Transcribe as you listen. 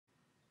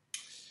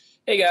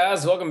Hey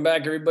guys, welcome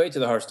back everybody to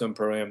the Hearthstone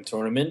Pro-Am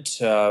tournament.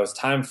 It's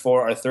time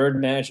for our third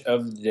match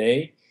of the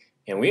day,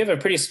 and we have a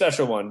pretty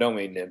special one, don't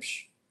we, Nibs?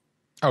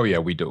 Oh yeah,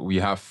 we do. We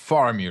have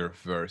Faramir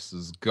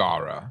versus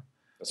Gaara.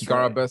 That's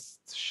Gaara right.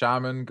 best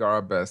shaman,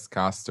 Gaara best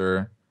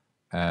caster,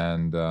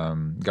 and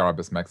Gaara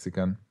best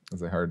Mexican,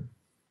 as I heard.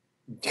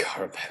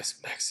 Gaara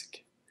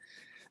Mexican.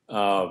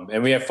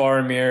 And we have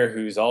Faramir,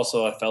 who's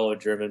also a fellow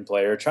German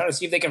player, trying to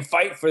see if they can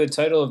fight for the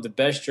title of the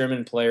best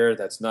German player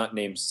that's not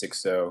named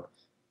Sixo.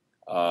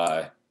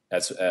 Uh,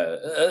 let's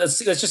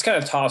just kind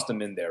of toss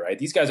them in there, right?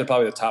 These guys are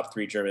probably the top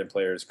three German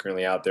players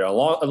currently out there,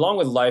 along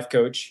with Life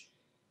Coach,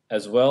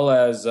 as well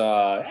as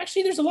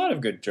actually, there's a lot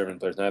of good German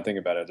players. Now I think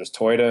about it, there's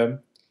Toyota.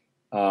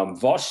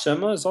 Vosh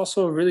Sema is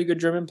also a really good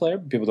German player.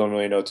 People don't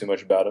really know too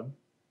much about him.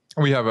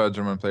 We have a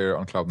German player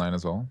on Cloud9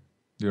 as well.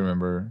 Do you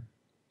remember?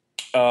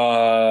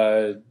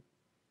 Uh,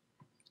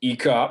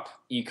 Ekop.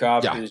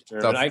 Ekop Yeah, is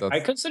German. that's I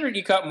that's consider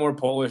Ekop more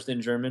Polish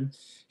than German,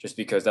 just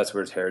because that's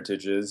where his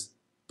heritage is.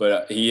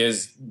 But he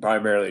is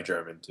primarily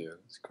German too.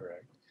 That's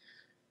correct.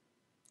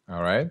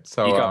 all right.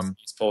 So Ekop's the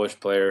best Polish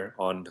player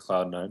on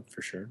Cloud9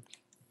 for sure.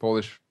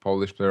 Polish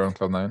player on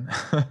Cloud9.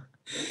 A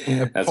That's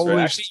right. Actually,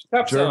 Polish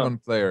Ekop's German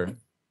player.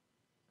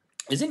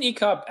 isn't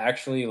Ekop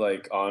actually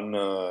like on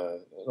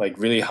like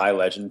really high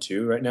legend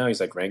too right now? He's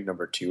like ranked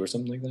number two or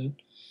something like that.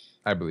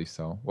 I believe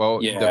so. Well,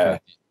 Yeah. definitely.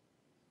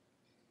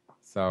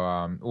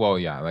 So well,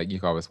 yeah, like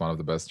Ikov is one of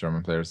the best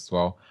German players as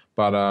well.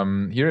 But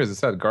here, as I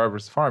said, Gaara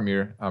versus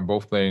Faramir,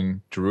 both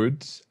playing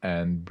Druids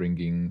and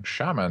bringing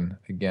Shaman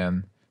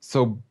again.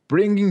 So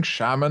bringing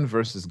Shaman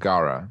versus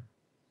Gaara,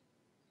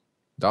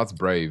 that's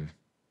brave.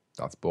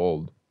 That's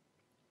bold.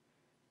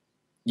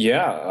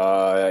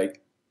 Yeah,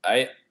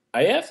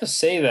 I have to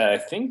say that I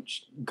think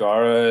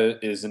Gara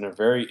is in a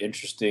very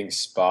interesting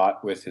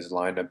spot with his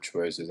lineup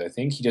choices. I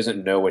think he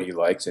doesn't know what he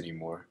likes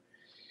anymore.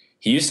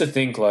 He used to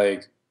think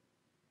like,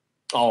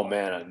 "Oh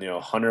man,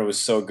 Hunter was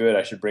so good.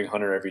 I should bring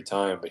Hunter every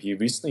time." But he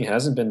recently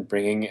hasn't been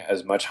bringing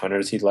as much Hunter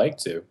as he'd like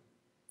to,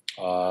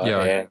 Yeah,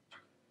 like, and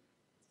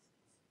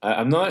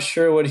I'm not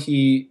sure what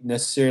he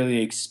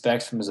necessarily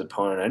expects from his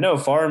opponent. I know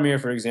Faramir,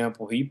 for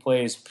example, he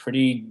plays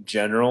pretty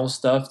general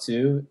stuff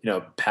too.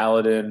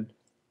 Paladin.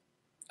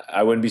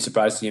 I wouldn't be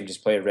surprised to see him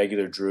just play a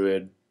regular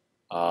druid.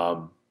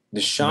 The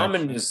Mech.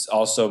 shaman is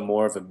also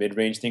more of a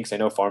mid-range thing because I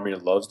know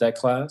Faramir loves that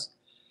class.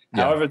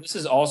 Yeah. However, this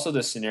is also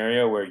the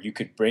scenario where you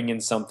could bring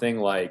in something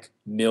like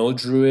mill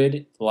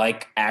druid,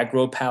 like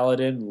aggro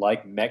paladin,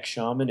 like mech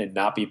shaman, and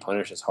not be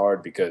punished as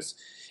hard because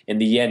in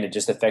the end it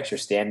just affects your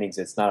standings.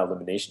 It's not an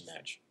elimination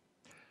match.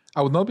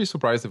 I would not be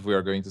surprised if we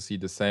are going to see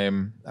the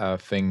same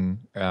thing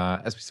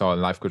as we saw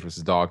in Life Coach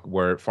versus Dog,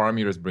 where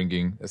Faramir is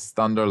bringing a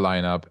standard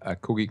lineup, a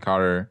cookie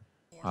cutter,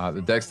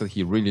 the decks that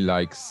he really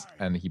likes,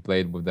 and he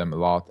played with them a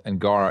lot. And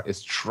Gaara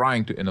is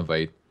trying to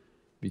innovate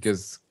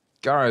because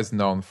Gaara is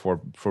known for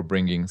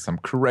bringing some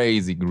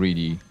crazy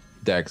greedy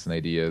decks and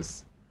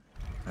ideas.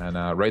 And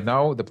right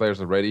now the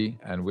players are ready,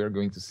 and we're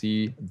going to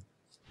see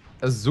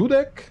a Zoo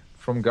deck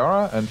from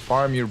Gaara and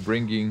Faramir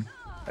bringing,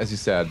 as you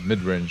said,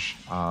 mid-range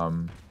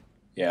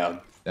Yeah,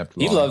 depth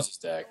he long. loves his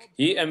deck.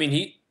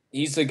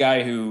 He's the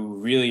guy who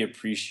really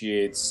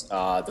appreciates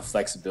the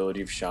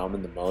flexibility of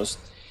Shaman the most.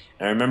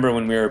 And I remember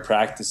when we were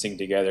practicing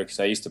together because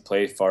I used to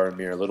play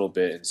Faramir a little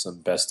bit in some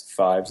best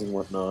fives and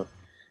whatnot.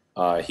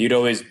 He'd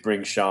always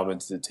bring Shaman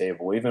to the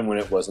table, even when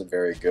it wasn't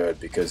very good,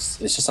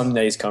 because it's just something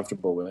that he's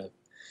comfortable with.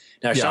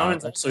 Now, Yeah,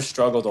 Shaman's also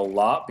struggled a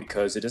lot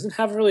because it doesn't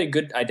have really a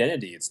good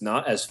identity. It's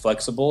not as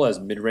flexible as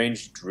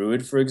mid-range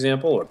Druid, for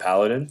example, or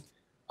Paladin.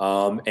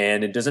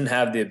 And it doesn't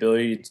have the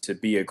ability to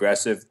be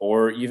aggressive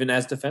or even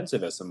as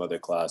defensive as some other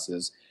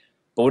classes.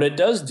 But what it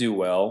does do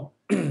well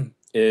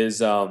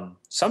is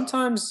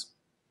sometimes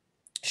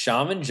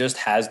Shaman just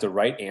has the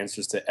right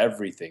answers to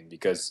everything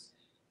because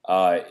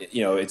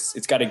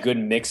it's got a good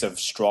mix of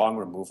strong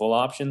removal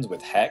options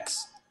with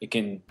Hex.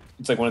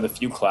 It's like one of the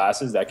few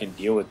classes that can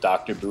deal with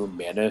Doctor Boom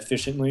mana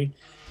efficiently,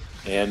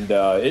 and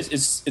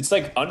it's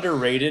like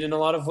underrated in a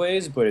lot of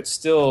ways, but it's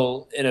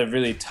still in a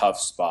really tough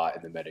spot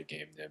in the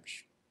metagame.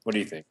 Nimsh, what do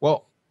you think?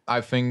 well,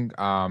 I think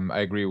I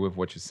agree with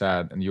what you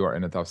said, and you are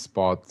in a tough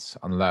spot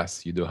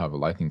unless you do have a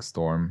lightning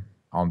storm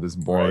on this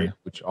Right? board,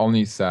 which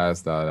only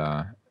says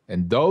that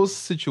in those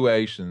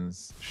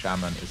situations,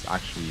 Shaman is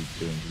actually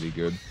doing really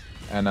good.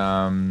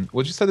 And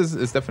what you said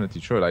is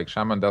definitely true. Like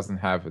Shaman doesn't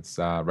have its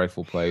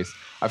rightful place.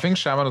 I think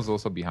Shaman is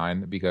also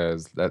behind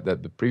because that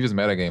the previous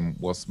metagame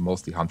was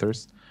mostly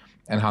hunters,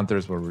 and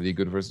hunters were really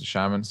good versus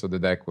Shaman, so the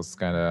deck was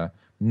kind of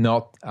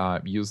not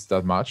used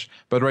that much.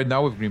 But right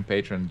now with Green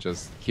Patron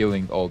just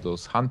killing all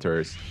those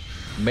hunters,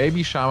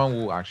 maybe Shaman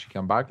will actually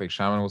come back. Like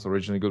Shaman was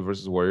originally good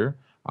versus Warrior.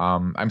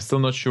 I'm still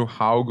not sure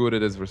how good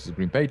it is versus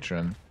Green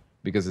Patron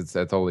because it's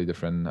a totally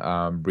different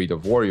breed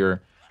of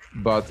Warrior.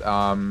 But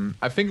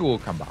I think it will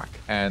come back.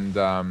 And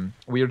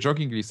we are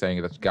jokingly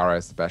saying that Gaara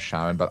is the best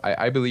Shaman, but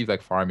I believe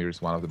like Faramir is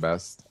one of the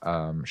best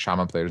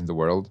Shaman players in the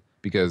world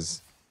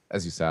because,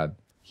 as you said,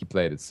 he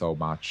played it so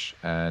much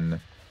and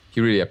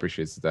he really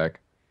appreciates the deck.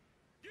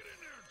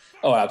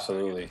 Oh,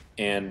 absolutely.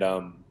 And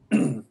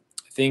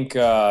I I think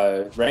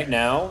right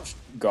now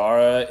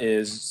Gaara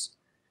is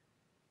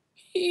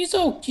he's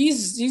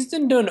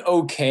been doing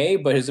okay,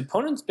 but his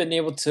opponent's been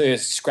able to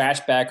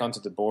scratch back onto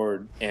the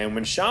board. And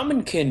when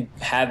Shaman can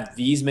have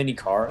these many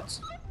cards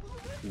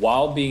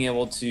while being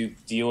able to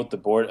deal with the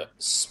board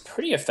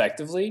pretty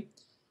effectively,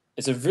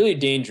 it's a really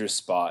dangerous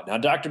spot. Now,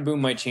 Dr.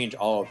 Boom might change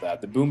all of that.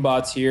 The boom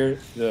bots here,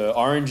 the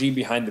RNG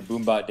behind the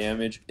boom bot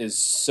damage is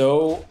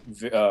so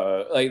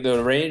like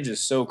the range is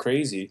so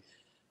crazy.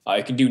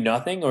 It can do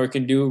nothing or it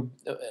can do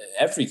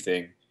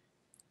everything.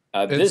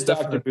 It's This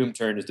Dr. definitely Boom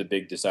turn is the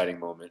big deciding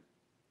moment.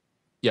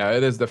 Yeah,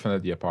 it is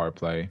definitely a power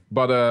play,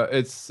 but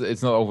it's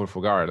not over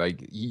for Gaara.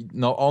 Like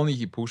not only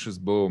he pushes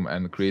Boom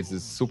and creates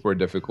this super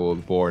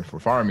difficult board for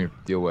Faramir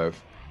to deal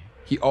with,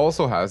 he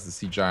also has the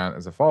Sea Giant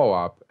as a follow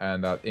up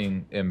and that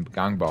in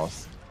Gang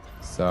Boss.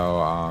 So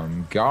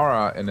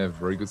Gaara in a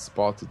very good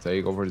spot to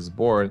take over this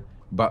board,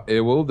 but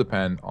it will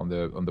depend on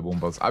the Boom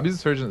Boss. Abyss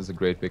Surgeon is a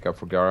great pickup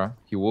for Gaara.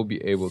 He will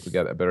be able to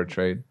get a better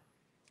trade.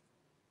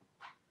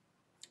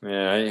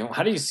 Yeah,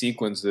 how do you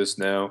sequence this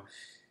now?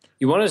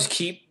 You want to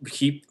keep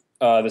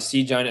the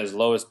Sea Giant as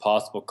low as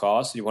possible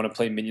cost. So you want to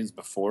play minions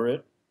before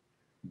it,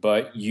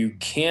 but you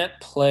can't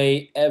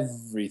play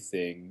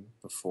everything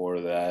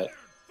before that.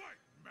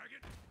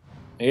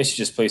 I guess you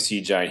just play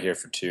Sea Giant here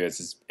for 2.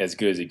 It's as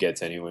good as it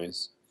gets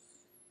anyways.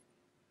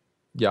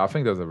 Yeah, I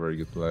think that's a very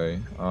good play.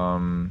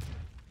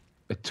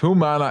 A 2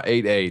 mana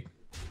 8/8.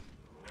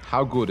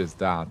 How good is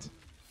that?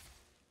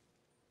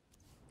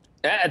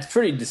 That's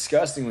pretty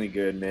disgustingly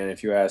good, man,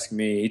 if you ask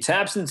me. He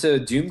taps into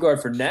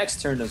Doomguard for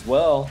next turn as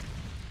well,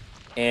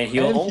 and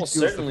he'll And he almost deals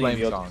the certainly flame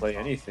be able to tongue. play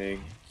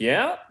anything.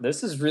 Yeah,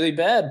 this is really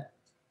bad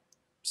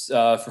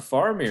for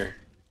Faramir.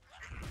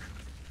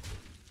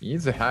 He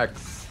needs a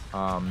hex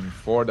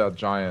for that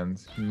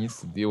giant. He needs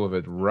to deal with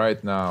it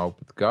right now.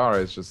 But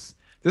Gaara is just...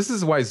 This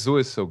is why Zoo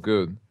is so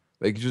good.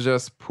 Like, you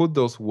just put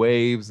those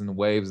waves and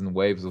waves and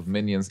waves of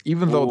minions.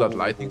 Even though that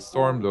Lightning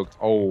Storm looked...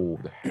 Oh,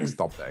 the Hex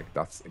top deck.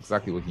 That's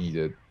exactly what he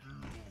needed.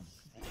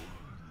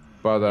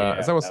 But Yeah,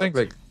 as I was that saying,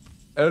 like,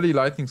 early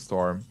Lightning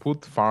Storm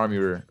put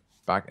Faramir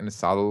back in the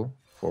saddle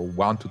for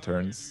 1-2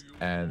 turns.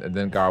 And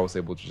then Gaara was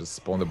able to just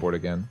spawn the board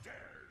again.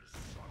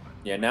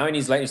 Yeah, now he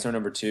needs Lightning Storm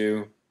number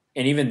 2.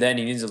 And even then,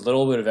 he needs a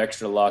little bit of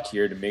extra luck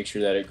here to make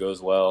sure that it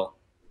goes well.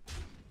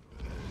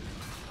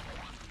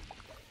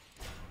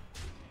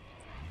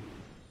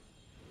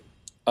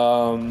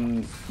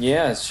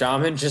 Yeah,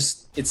 Shaman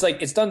just... It's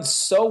like, it's done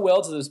so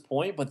well to this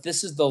point, but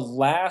this is the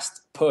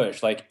last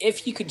push. Like, if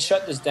he could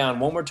shut this down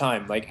one more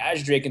time, like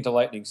Ash Drake into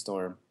Lightning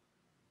Storm,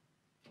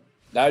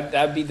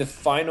 that'd be the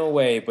final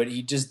way, but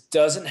he just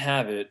doesn't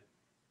have it.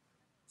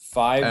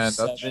 5, And that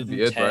 7, should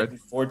be 10, it, right?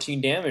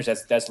 14 damage.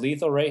 That's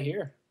lethal right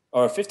here.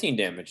 Or 15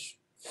 damage.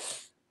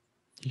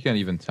 He can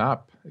even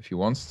tap if he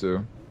wants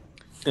to.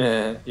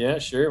 Yeah,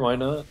 sure, why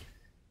not?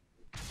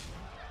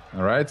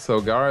 All right, so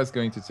Gaara is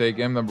going to take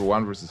game number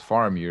 1 versus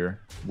Faramir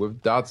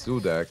with that Zoo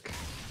deck.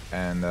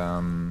 And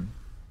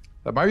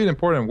that might be an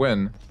important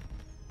win.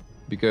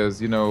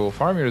 Because, you know,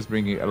 Faramir is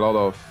bringing a lot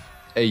of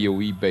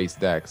AoE-based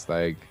decks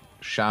like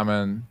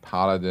Shaman,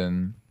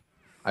 Paladin.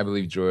 I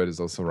believe Druid is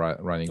also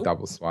running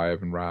Double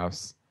Swipe and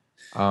Rafts.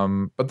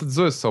 But the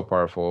Zoo is so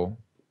powerful.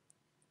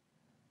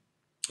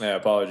 Yeah,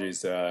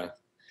 apologies.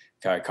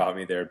 Kind of caught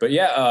me there. But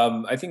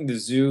yeah, I think the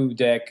Zoo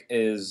deck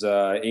is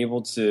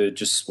able to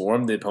just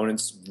swarm the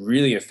opponents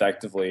really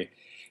effectively.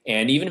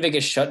 And even if it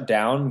gets shut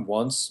down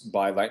once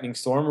by Lightning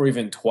Storm or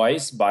even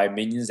twice by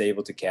minions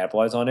able to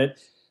capitalize on it,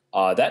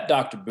 that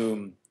Dr.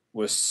 Boom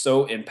was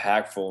so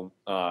impactful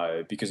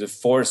because it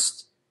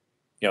forced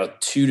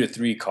 2 to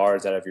 3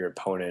 cards out of your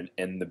opponent,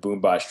 and the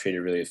Boom Boss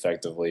traded really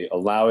effectively,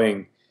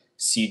 allowing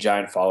Sea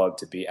Giant follow-up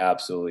to be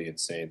absolutely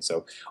insane.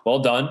 So well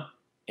done.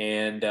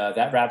 And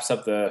that wraps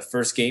up the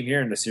first game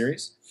here in the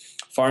series.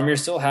 Faramir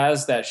still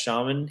has that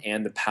Shaman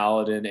and the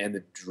Paladin and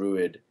the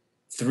Druid.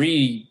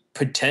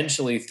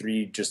 Potentially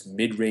three just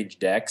mid-range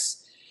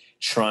decks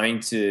trying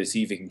to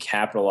see if he can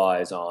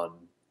capitalize on,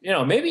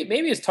 maybe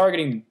it's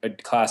targeting a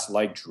class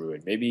like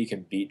Druid. Maybe he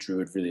can beat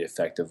Druid really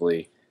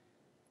effectively.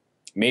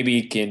 Maybe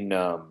he can,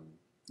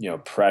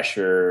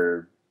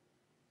 pressure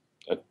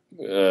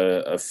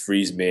a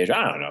freeze mage.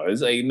 I don't know.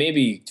 It's like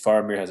maybe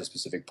Faramir has a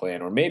specific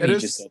plan, or maybe he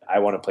just said, "I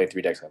want to play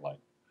 3 decks I like."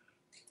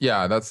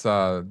 Yeah, that's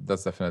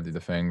definitely the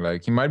thing.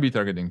 Like, he might be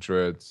targeting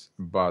Druid,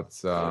 but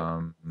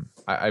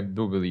I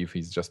do believe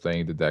he's just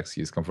playing the decks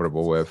he's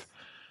comfortable with.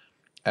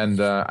 And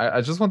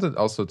I just wanted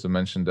also to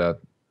mention that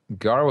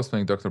Gaara was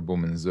playing Dr.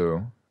 Boom in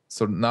Zoo,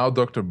 so now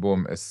Dr.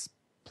 Boom is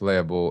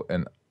playable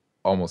in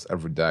almost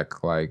every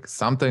deck. Like,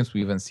 sometimes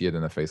we even see it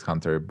in a Face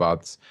Hunter,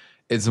 but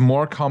it's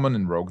more common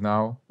in Rogue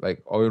now.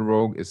 Like, Oil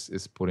Rogue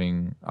is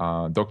putting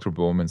Dr.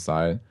 Boom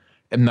inside,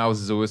 and now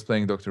Zoo is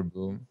playing Dr.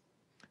 Boom.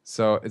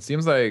 So it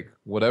seems like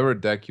whatever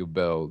deck you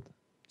build,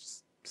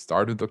 just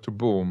start with Dr.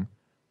 Boom,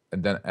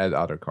 and then add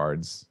other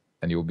cards,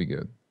 and you'll be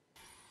good.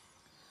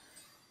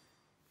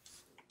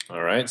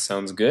 All right,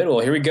 sounds good. Well,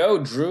 here we go.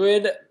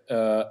 Druid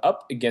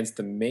up against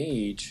the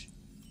Mage,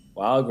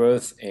 Wild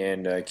Growth,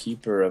 and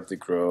Keeper of the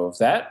Grove.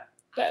 That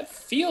That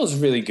feels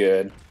really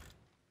good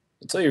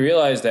until you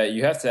realize that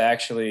you have to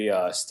actually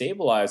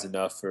stabilize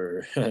enough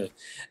for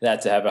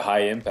that to have a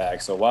high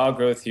impact. So wild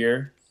growth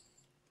here.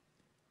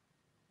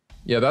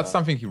 Yeah, that's Uh,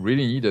 something he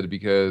really needed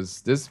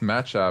because this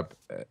matchup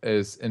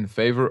is in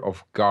favor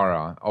of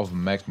Gaara, of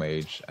Mech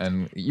Mage.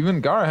 And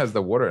even Gaara has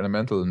the Water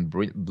Elemental and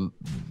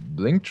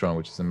Blingtron,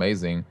 which is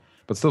amazing.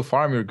 But still,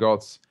 Faramir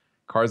got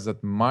cards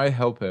that might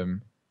help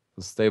him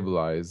to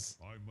stabilize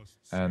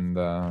and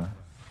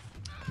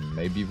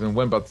maybe even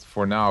win. But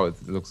for now, it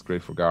looks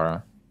great for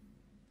Gaara.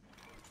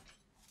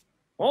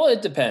 well,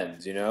 it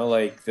depends, you know.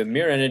 Like the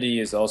mirror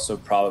entity is also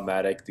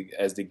problematic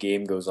as the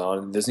game goes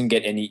on. It doesn't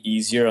get any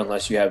easier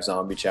unless you have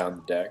Zombie Chow in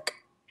the deck.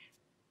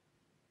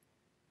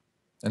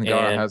 And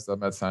Gaara And has the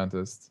Mad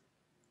Scientist.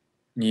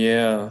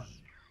 yeah,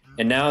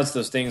 and now it's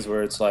those things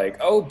where it's like,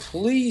 oh,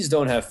 please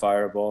don't have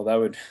Fireball. That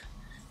would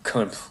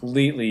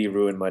completely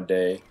ruin my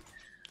day.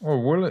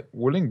 Oh,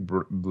 Whirling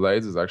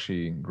Blades is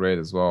actually great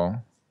as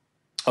well.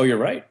 Oh, you're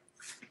right.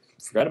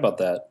 Forgot about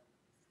that.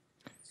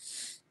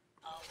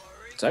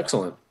 It's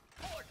excellent.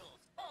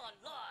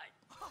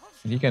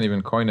 He can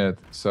even coin it,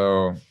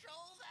 so...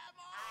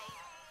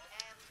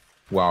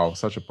 Wow,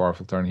 such a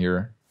powerful turn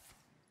here.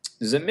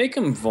 Does it make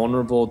him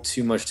vulnerable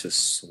too much to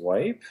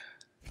swipe?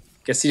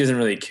 Guess he doesn't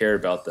really care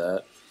about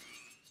that.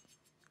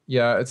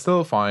 Yeah, it's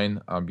still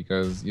fine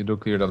because you do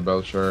clear that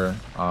Belcher,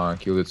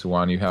 kill it to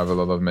one. You have a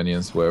lot of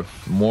minions with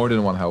more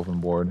than one health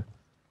on board.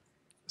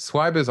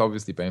 Swipe is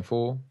obviously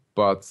painful,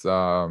 but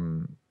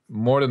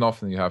more than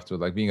often you have to,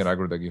 like being an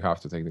aggro deck, you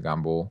have to take the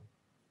gamble.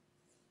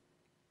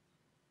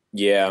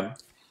 Yeah.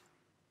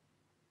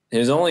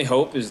 His only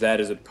hope is that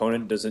his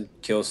opponent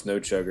doesn't kill Snow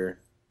Chugger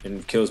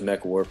and kills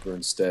Mech Warper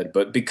instead.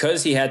 But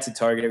because he had to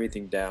target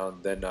everything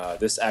down, then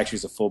this actually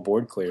is a full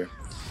board clear.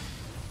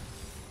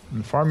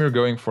 And Faramir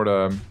going for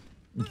the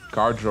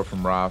card draw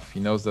from Wrath. He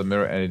knows that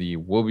Mirror Entity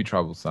will be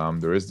troublesome.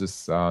 There is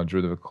this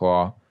Druid of a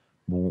Claw.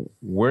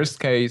 Worst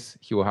case,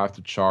 he will have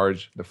to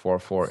charge the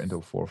 4/4 into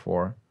a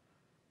 4/4.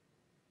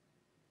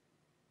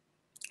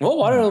 Well,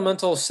 Water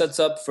Elemental sets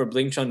up for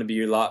Blingtron to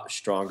be a lot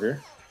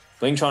stronger.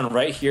 Blingtron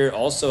right here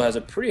also has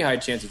a pretty high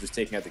chance of just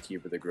taking out the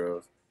Keeper of the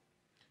Grove.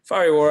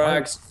 Fiery War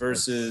Axe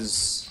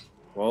versus,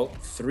 well,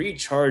 3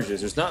 charges.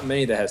 There's not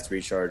many that has 3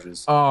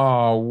 charges.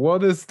 Oh,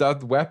 what is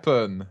that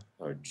weapon?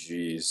 Oh,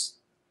 jeez.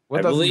 What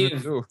I does it even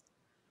believe do?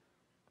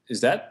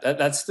 is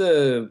that's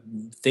the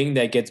thing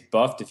that gets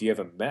buffed if you have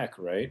a mech,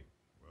 right?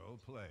 Well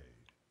played.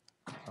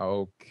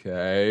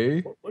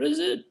 Okay. What is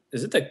it?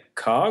 Is it the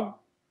Cog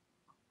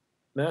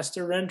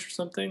Master Wrench or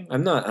something?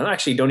 I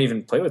actually don't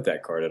even play with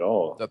that card at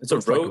all. That It's a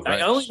looks like a rogue.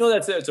 I only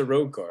wrench. know it's a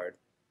rogue card.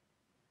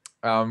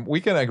 We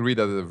can agree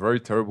that it's a very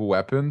terrible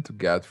weapon to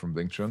get from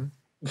Blingtron.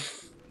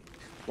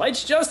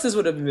 Light's Justice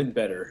would have been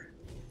better.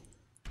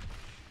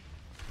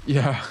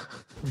 Yeah,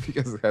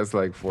 because it has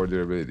like 4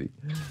 durability.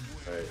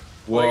 Right.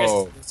 Whoa.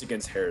 Well, I guess it's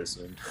against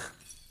Harrison.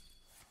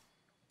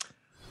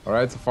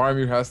 Alright, so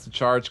Faramir has to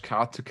charge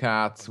cat to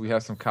cat. We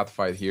have some cat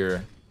fight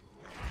here.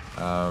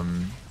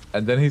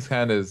 And then his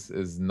hand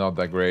is not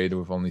that great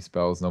with only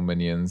spells, no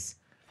minions.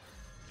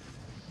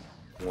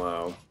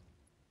 Wow.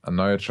 A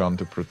Neutron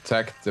to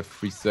protect the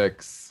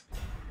 3/6.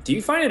 Do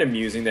you find it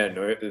amusing that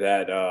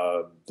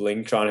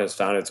Blingtron has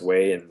found its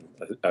way in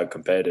a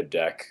competitive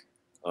deck?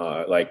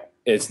 Like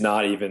it's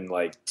not even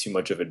like too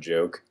much of a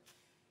joke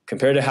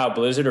compared to how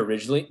Blizzard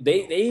originally.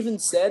 They even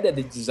said that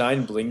they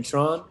designed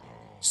Blingtron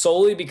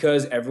solely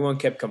because everyone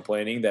kept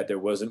complaining that there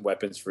wasn't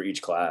weapons for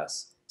each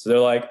class. So they're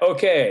like,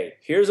 okay,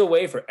 here's a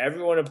way for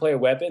everyone to play a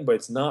weapon, but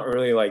it's not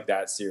really like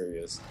that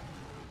serious.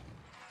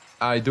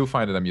 I do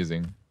find it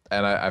amusing.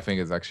 And I think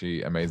it's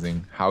actually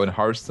amazing how in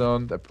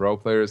Hearthstone the pro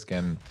players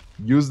can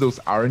use those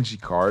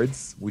RNG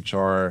cards, which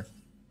are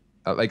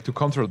like to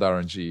control the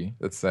RNG.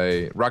 Let's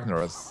say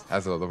Ragnaros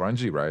has a lot of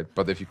RNG, right?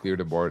 But if you clear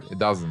the board, it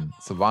doesn't.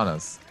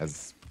 Sylvanas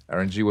has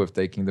RNG with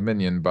taking the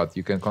minion, but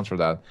you can control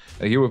that.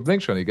 And here with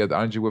Blingtron, you get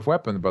RNG with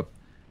weapon, but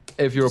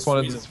if your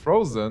opponent is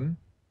frozen,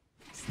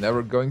 it's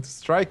never going to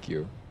strike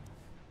you.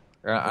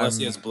 Unless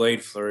he has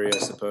Blade Flurry, I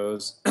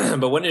suppose.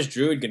 But when is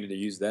Druid going to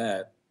use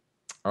that?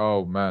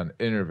 Oh man,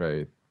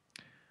 Innervate.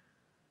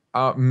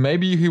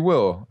 Maybe he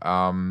will.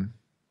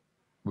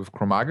 With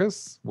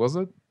Chromagus, was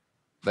it?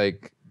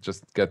 Like,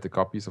 just get the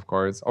copies of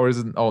cards? Or is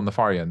it... Oh,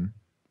 Nefarian,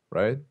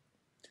 right?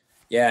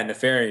 Yeah,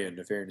 Nefarian.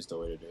 Nefarian is the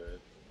way to do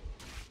it.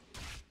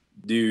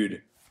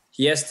 Dude,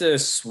 he has to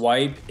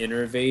swipe,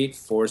 Innervate,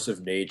 Force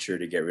of Nature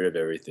to get rid of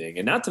everything.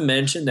 And not to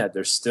mention that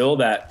there's still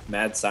that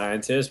Mad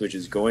Scientist, which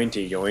is going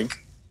to yoink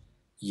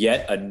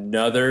yet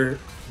another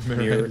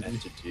mirror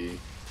entity.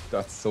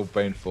 That's so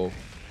painful.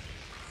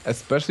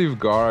 Especially if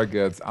Gaara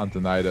gets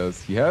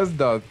Antonidas. He has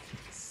that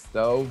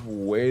stealth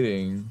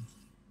waiting.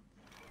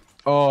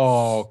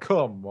 Oh,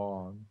 come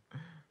on.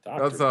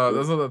 That's not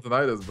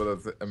Antonidas, but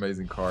that's an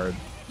amazing card.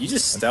 You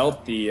just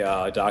stealth the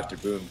Dr.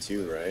 Boom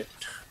too, right?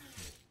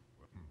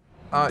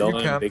 You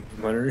can. Big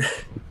Hunter.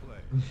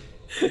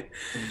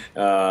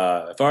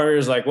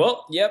 Farmer's like,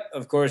 well, yep,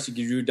 of course you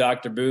can do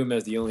Dr. Boom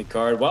as the only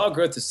card. Wild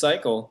Growth to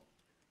cycle.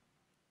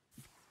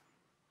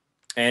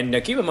 And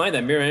keep in mind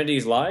that Mirror Entity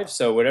is live,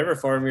 so whatever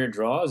Faramir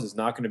draws is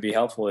not going to be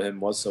helpful to him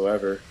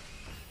whatsoever.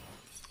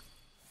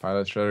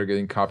 Pilot Shredder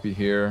getting copied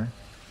here.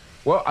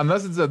 Well,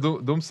 unless it's a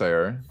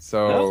Doomsayer,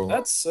 so... No,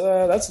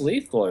 that's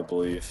lethal, I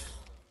believe.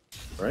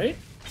 Right?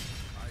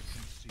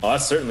 Oh,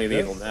 that's certainly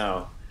lethal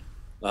now.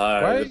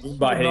 Why The boom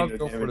bot did hitting not the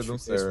go for the damage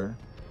Doomsayer?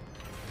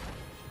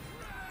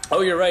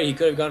 Oh, you're right. He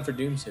could have gone for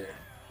Doomsayer.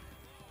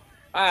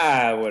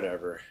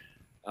 Whatever.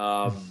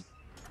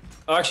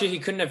 Actually, he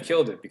couldn't have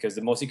killed it because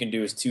the most he can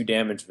do is 2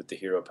 damage with the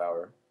hero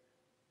power,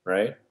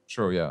 right?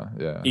 Sure,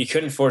 yeah. He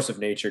couldn't Force of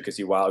Nature because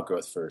he Wild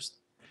Growth first.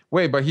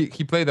 Wait, but he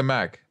played a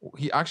mech.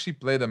 He actually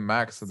played a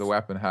mech, so the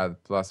weapon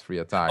had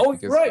 +3 attack. Oh,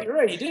 you're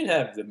right. He did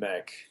have the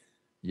mech.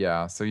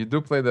 Yeah, so you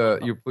do play the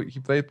he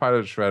played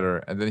Pilot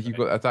Shredder, and then he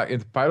could attack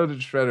into Pilot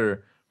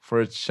Shredder for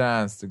a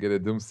chance to get a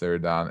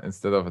Doomsayer down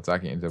instead of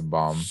attacking into a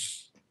bomb.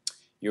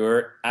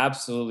 You're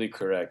absolutely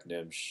correct,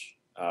 Nimsh.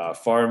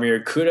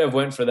 Faramir could have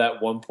went for that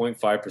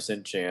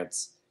 1.5%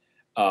 chance,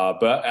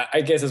 but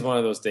I guess it's one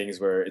of those things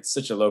where it's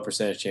such a low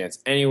percentage chance.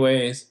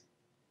 Anyways,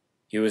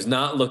 he was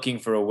not looking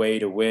for a way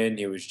to win.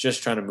 He was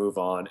just trying to move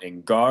on,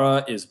 and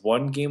Gaara is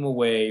 1 game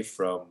away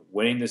from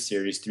winning the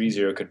series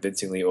 3-0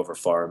 convincingly over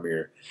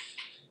Faramir.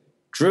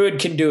 Druid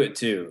can do it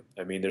too.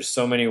 I mean, there's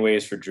so many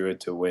ways for Druid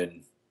to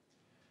win.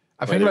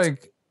 I think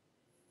like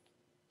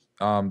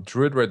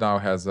Druid right now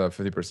has a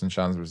 50%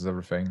 chance versus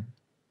everything.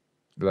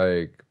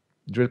 Like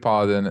Druid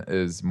Paladin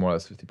is more or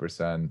less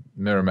 50%,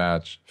 Mirror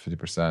Match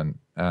 50%,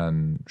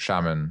 and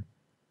Shaman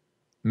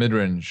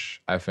midrange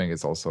I think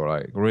is also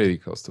like really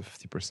close to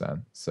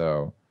 50%.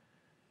 So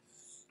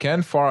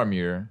can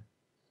Faramir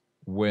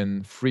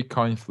win 3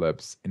 coin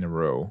flips in a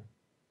row?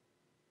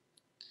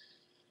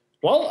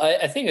 Well,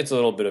 I think it's a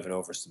little bit of an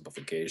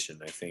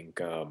oversimplification. I think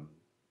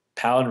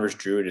Paladin versus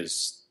Druid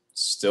is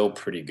still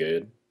pretty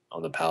good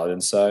on the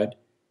Paladin side.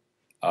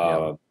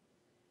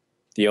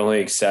 The only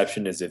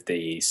exception is if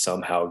they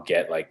somehow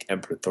get like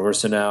Emperor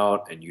Thorson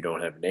out and you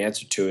don't have an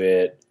answer to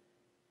it.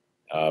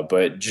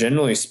 But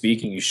generally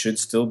speaking, you should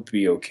still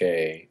be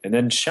okay. And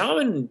then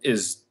Shaman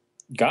is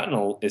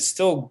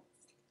still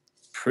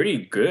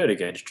pretty good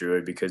against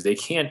Druid because they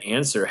can't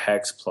answer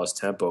Hex plus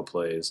tempo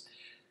plays.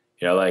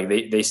 You know, like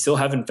they still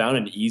haven't found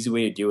an easy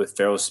way to deal with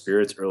Feral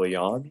Spirits early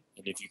on.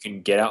 And if you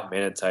can get out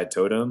Mana Tide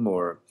Totem,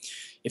 or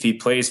if he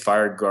plays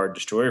Fire Guard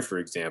Destroyer, for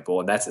example,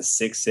 and that's a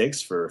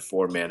 6/6 for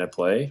 4 mana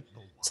play,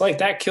 it's like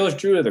that kills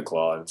Druid of the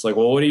Claw. And it's like,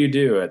 well, what do you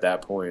do at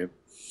that point?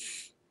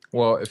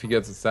 Well, if he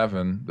gets a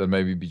 7, then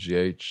maybe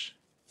BGH.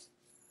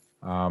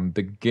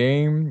 The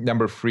game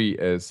number 3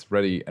 is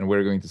ready, and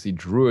we're going to see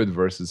Druid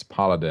versus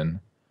Paladin.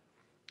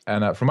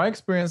 And from my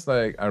experience,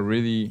 like I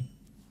really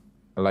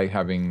like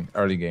having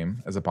early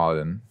game as a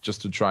Paladin,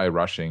 just to try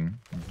rushing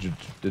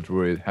the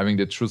Druid, having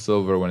the true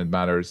silver when it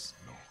matters.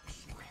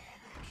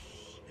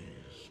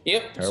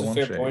 Yep, that's a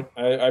fair point.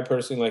 I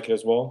personally like it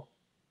as well.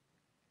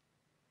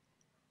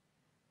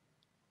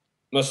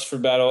 Muster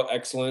for Battle,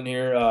 excellent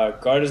here.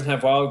 Guard doesn't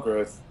have Wild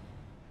Growth,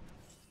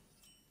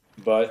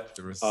 but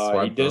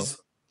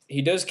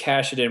he does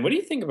cash it in. What do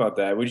you think about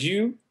that? Would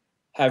you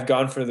have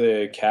gone for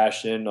the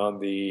cash in on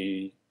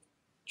the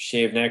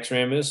Shave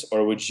Naxxramas,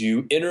 or would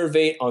you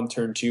innervate on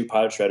turn 2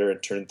 Pilot Shredder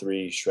and turn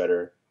 3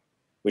 Shredder,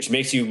 which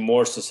makes you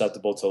more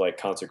susceptible to like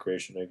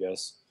Consecration, I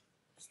guess?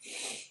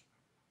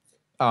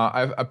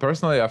 I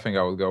personally, I think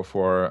I would go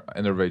for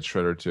Innervate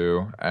Shredder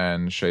 2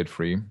 and Shade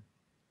 3.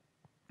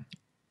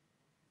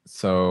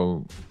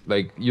 So,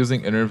 like,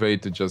 using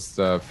Innervate to just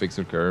fix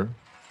your curve.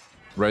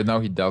 Right now,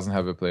 he doesn't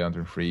have a play on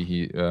turn 3.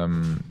 He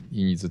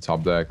needs a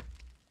top deck.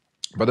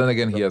 But then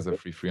again, he has a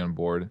 3/3 on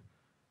board.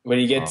 But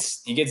he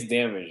gets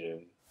damage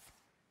in.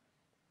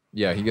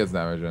 Yeah, he gets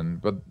damage in.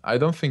 But I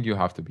don't think you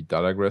have to be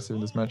that aggressive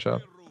in this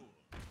matchup.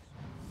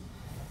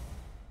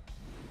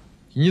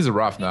 He needs a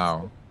Wrath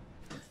now.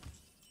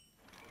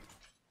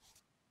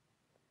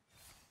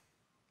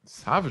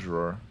 Savage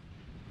Roar.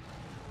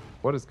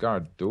 What is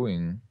Gaara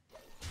doing?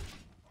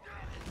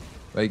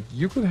 Like,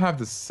 you could have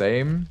the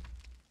same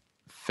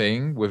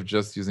thing with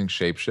just using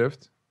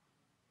Shapeshift.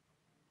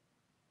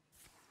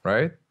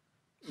 Right?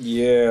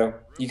 Yeah.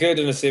 You could have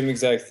done the same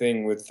exact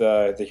thing with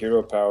the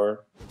hero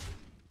power.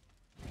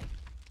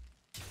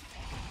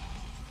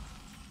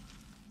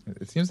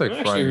 It seems like I'm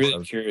actually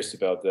really curious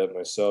about that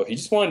myself. He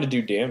just wanted to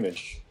do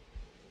damage.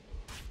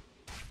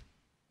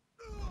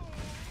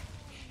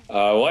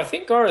 Well, I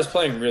think Gaara is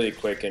playing really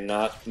quick and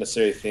not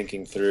necessarily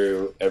thinking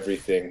through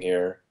everything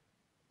here.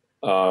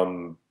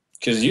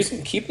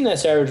 Because keeping that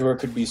Savage Roar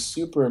could be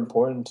super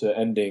important to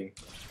ending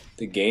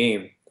the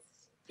game.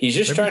 He's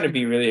just trying to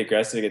be really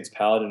aggressive against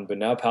Paladin, but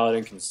now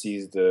Paladin can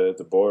seize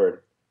the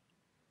board.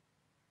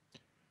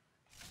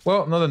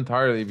 Well, not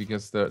entirely,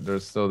 because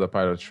there's still the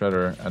Pilot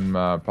Shredder, and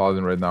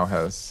Paladin right now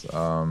has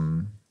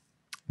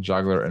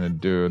Juggler and a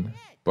Dude.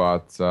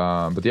 But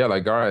yeah,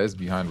 like Gaara is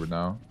behind right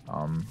now.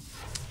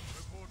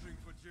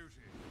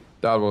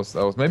 That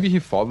was maybe he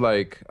thought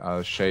like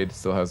Shade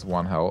still has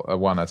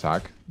one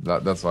attack.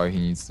 That's why he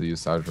needs to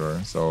use Savage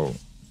Roar. So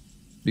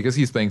because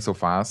he's playing so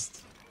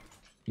fast,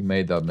 he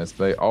made that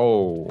misplay.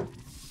 Oh,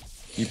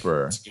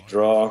 Keeper. It's a good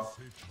draw.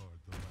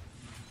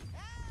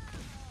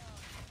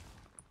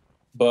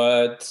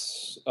 But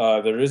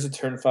there is a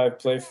turn 5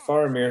 play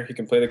for Faramir. He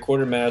can play the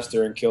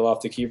Quartermaster and kill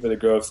off the Keeper of the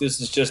Grove. This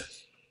is just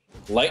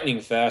lightning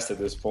fast at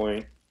this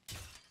point.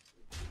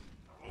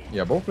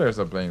 Yeah, both players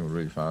are playing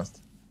really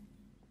fast.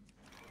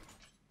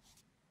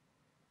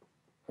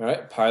 All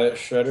right, Pilot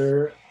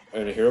Shredder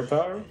and a Hero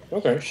Power.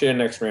 Okay,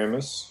 Shade X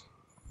Rammus.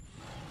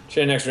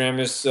 Shade X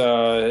Rammus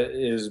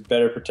is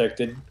better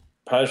protected.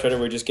 Pilot Shredder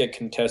would just get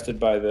contested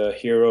by the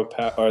hero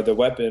or the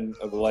weapon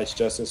of the Light's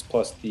Justice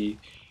plus the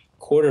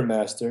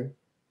Quartermaster.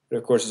 But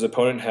of course, his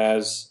opponent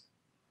has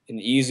an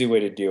easy way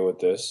to deal with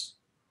this.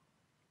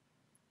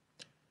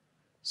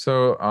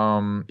 So,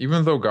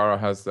 even though Gaara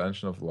has the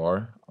Engine of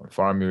Lore,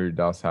 Faramir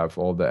does have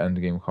all the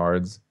endgame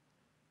cards.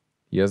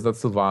 He has that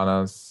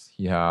Sylvanas,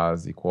 he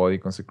has Equality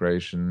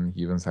Consecration,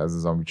 he even has the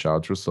Zombie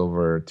Child, True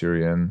Silver,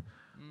 Tyrion.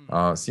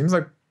 Seems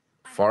like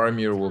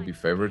Faramir will be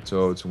favored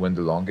to win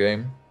the long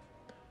game.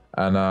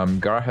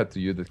 And Gaara had to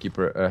use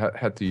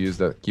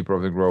the Keeper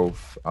of the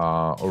Grove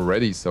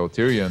already, so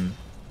Tyrion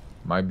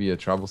might be a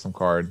troublesome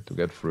card to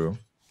get through.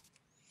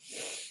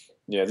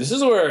 Yeah, this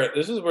is where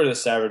the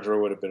Savage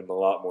Roar would have been a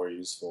lot more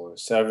useful.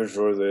 Savage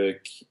Roar,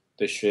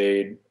 the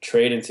Shade,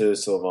 trade into the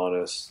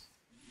Sylvanas,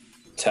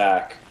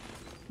 attack.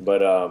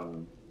 But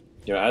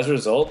as a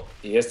result,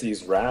 he has to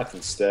use Wrath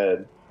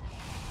instead.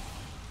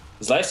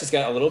 His life just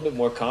got a little bit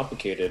more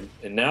complicated,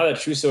 and now that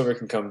True Silver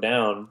can come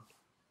down,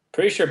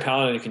 pretty sure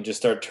Paladin can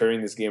just start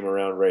turning this game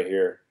around right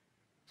here.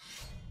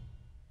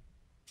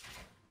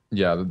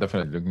 Yeah,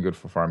 definitely looking good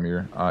for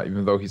Faramir.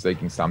 Even though he's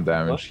taking some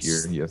damage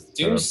here, he has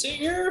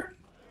Doomsayer?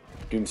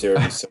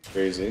 Doomsayer is so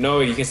crazy.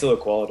 No, you can still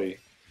equality.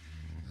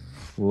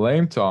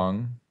 Flame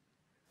Tongue.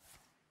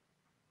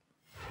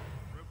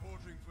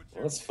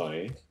 Well, that's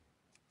funny.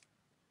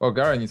 Oh,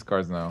 Gaara needs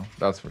cards now.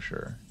 That's for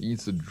sure. He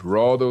needs to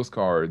draw those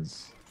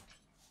cards.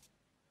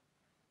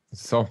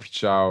 Zombie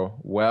Chow.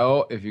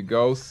 Well, if you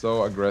go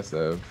so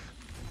aggressive,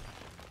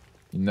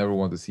 you never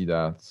want to see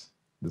that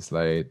this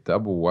late.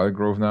 Double Wild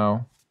Growth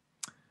now.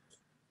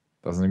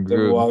 Doesn't look good.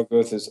 Double Wild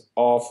Growth is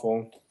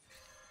awful.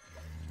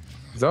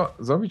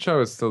 Zombie Chow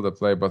is still the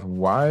play, but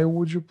why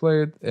would you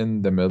play it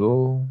in the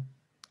middle?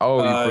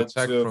 Oh, you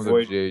protect from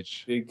the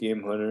GH. Big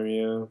Game Hunter,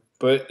 yeah.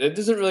 But it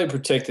doesn't really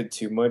protect it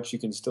too much. You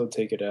can still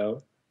take it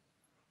out.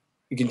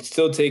 You can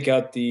still take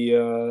out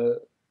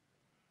the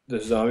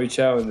Zombie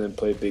Chow and then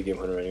play Big Game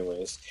Hunter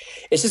anyways.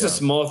 It's just a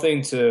small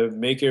thing to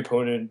make your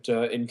opponent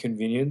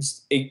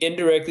inconvenienced. It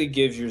indirectly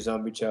gives your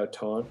Zombie Chow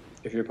taunt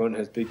if your opponent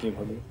has Big Game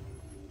Hunter.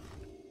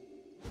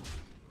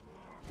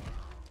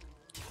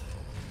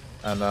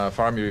 And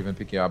Faramir even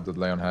picking up the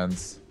Lay on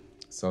Hands.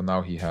 So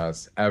now he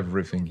has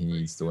everything he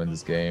needs to win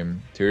this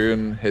game.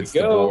 Tyrion hits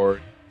the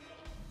board.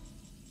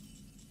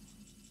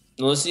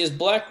 Unless he has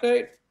Black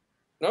Knight.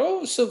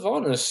 No,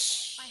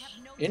 Sylvanas.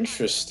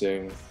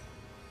 Interesting.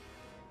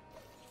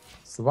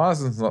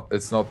 Sylvanas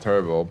it's not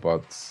terrible,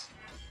 but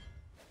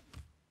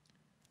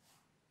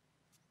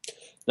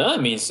no, I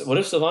mean, what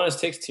if Sylvanas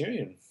takes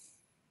Tyrion?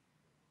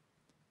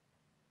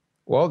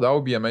 Well, that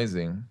would be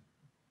amazing.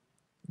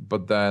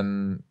 But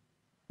then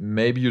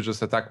maybe you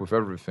just attack with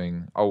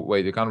everything. Oh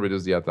wait, you can't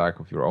reduce the attack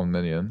of your own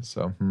minion,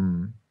 so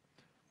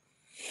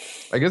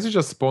I guess you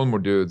just spawn more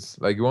dudes.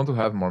 Like, you want to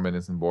have more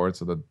minions on board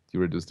so that you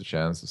reduce the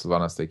chance of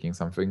Sylvanas taking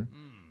something.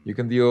 You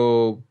can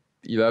deal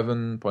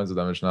 11 points of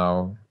damage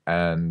now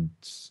and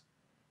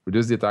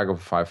reduce the attack of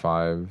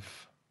 5/5.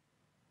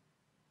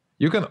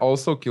 You can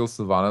also kill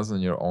Sylvanas on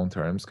your own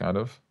terms, kind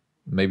of.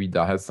 Maybe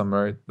that has some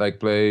merit. Like,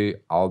 play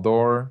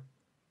Aldor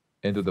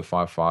into the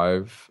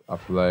 5/5,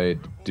 play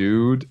the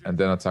dude, and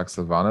then attack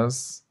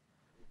Sylvanas.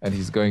 And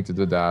he's going to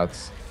do that.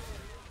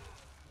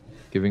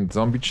 Giving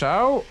Zombie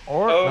Chow,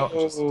 or no,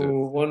 just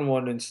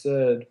 1/1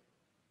 instead.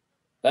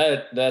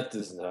 That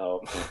doesn't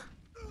help.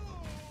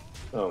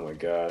 Oh my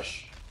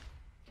gosh.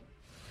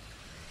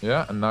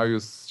 Yeah, and now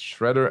use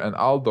Shredder and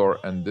Aldor,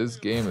 and this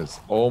game is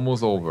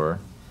almost over.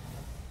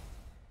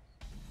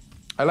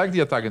 I like the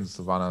attack into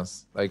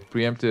Sylvanas, like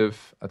preemptive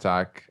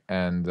attack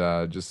and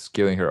just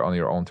killing her on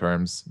your own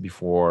terms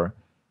before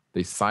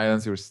they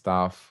silence your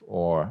stuff,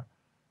 or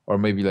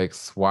maybe like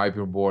swipe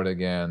your board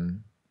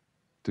again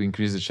to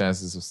increase the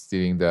chances of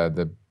stealing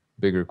the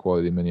bigger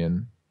quality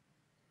minion.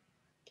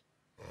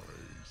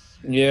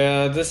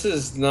 Yeah, this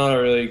is not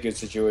a really good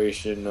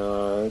situation.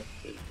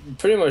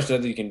 Pretty much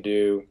nothing you can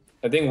do.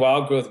 I think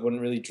Wild Growth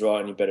wouldn't really draw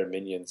any better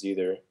minions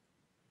either.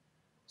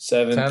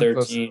 7,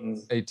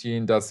 13.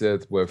 18, that's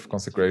it with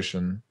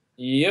Consecration.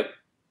 Yep.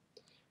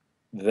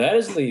 That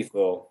is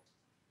lethal.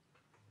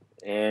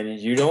 And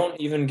you don't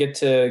even get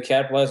to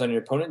capitalize on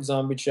your opponent's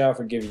Zombie Chow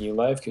for giving you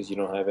life because you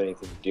don't have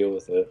anything to deal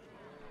with it.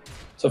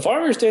 So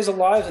Faramir stays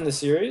alive in the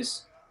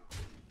series.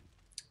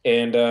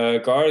 And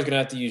Gaara is going to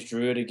have to use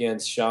Druid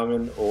against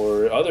Shaman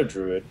or other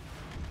Druid.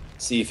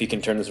 See if he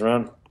can turn this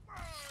around.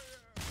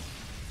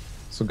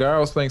 So Gaara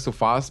was playing so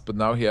fast, but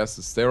now he has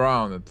to stay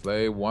around and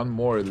play one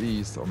more at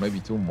least, or maybe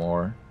two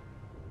more.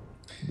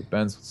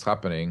 Depends what's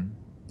happening.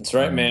 That's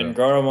right, And man.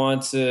 Gaara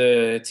wants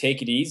to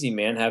take it easy,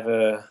 man. Have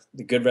the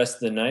good rest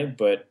of the night,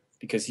 but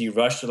because he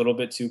rushed a little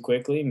bit too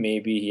quickly,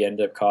 maybe he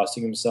ended up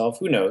costing himself.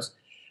 Who knows?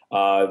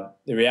 The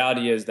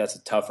reality is that's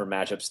a tougher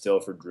matchup still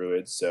for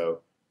Druids, so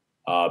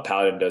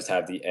Paladin does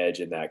have the edge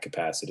in that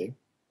capacity.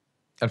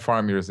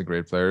 Faramir is a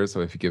great player,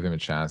 so if you give him a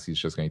chance, he's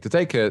just going to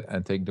take it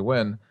and take the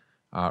win.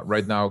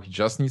 Right now, he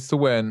just needs to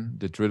win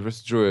the Druid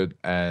versus Druid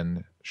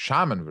and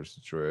Shaman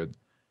versus Druid,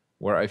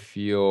 where I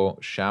feel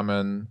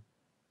Shaman,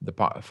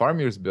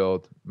 Faramir's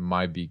build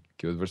might be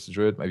good versus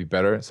Druid, might be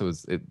better. So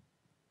it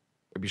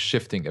might be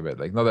shifting a bit,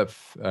 like not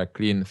a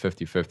clean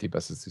 50-50,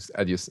 but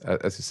as you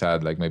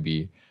said, like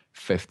maybe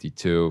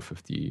 52,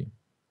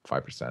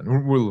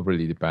 55%. Will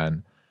really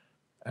depend.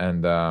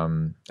 And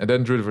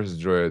then Druid versus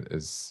Druid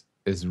is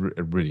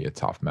really a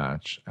tough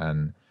match,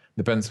 and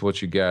depends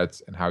what you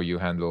get and how you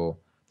handle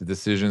the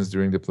decisions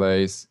during the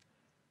plays.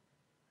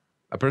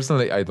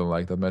 Personally, I don't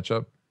like that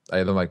matchup.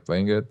 I don't like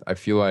playing it. I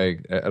feel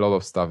like a lot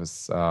of stuff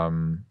is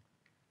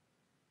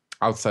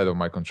outside of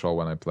my control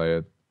when I play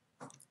it.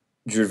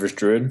 Druid versus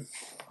Druid?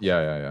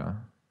 Yeah.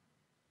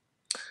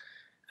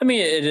 I mean,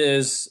 it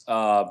is,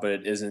 but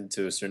it isn't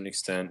to a certain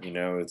extent. You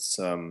know, it's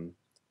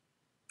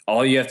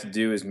all you have to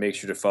do is make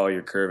sure to follow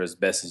your curve as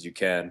best as you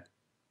can.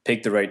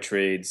 Pick the right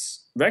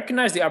trades.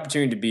 Recognize the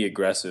opportunity to be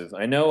aggressive.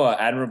 I know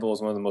Admirable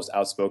is one of the most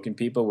outspoken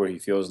people where he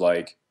feels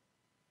like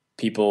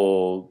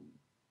people,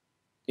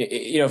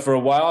 you know, for a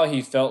while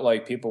he felt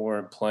like people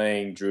weren't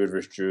playing Druid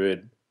versus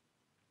Druid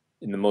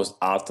in the most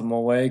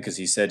optimal way because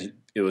he said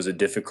it was a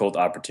difficult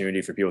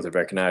opportunity for people to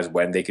recognize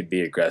when they could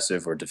be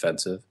aggressive or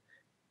defensive.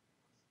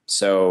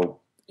 So,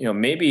 you know,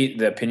 maybe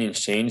the opinion's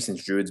changed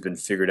since Druid's been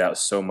figured out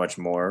so much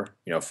more.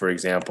 You know, for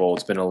example,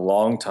 it's been a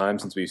long time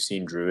since we've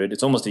seen Druid.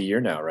 It's almost a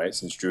year now, right,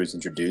 since Druid's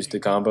introduced the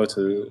combo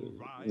to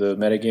the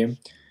metagame.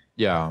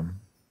 Yeah,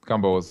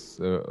 combo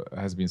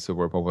has been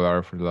super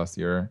popular for the last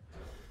year.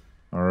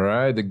 All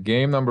right, the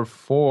game number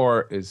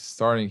 4 is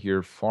starting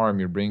here.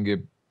 Faramir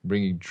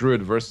bringing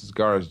Druid versus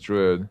Gaara's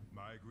Druid.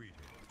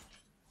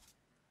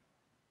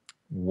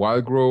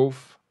 Wildgrove,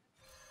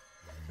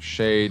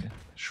 Shade,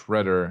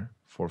 Shredder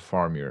for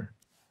Faramir.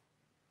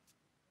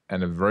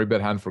 And a very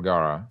bad hand for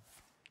Gaara.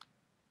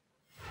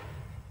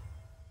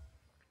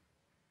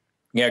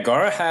 Yeah,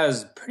 Gaara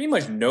has pretty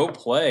much no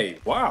play.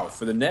 Wow,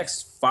 for the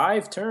next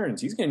 5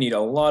 turns, he's going to need a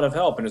lot of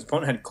help. And his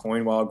opponent had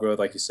coin Wildgrowth,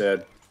 like you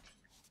said.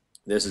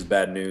 This is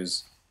bad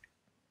news.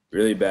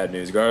 Really bad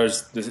news.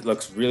 This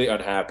looks really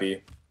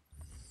unhappy.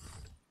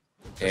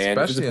 And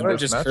if his opponent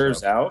just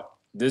curves out,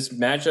 this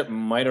matchup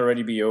might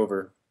already be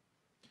over.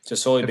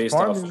 Just solely based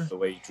off of the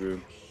way he drew.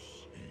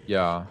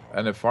 Yeah,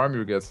 and if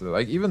Faramir gets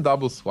like even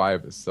double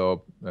swipe is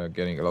still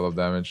getting a lot of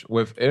damage.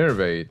 With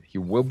Innervate, he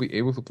will be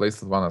able to play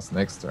Sylvanas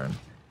next turn.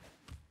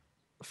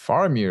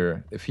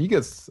 Faramir, if he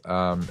gets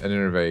an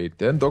Innervate,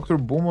 then Dr.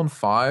 Boom on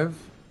 5,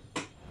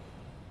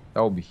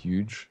 that would be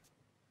huge.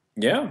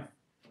 Yeah.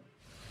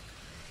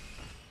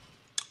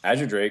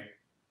 Azure Drake.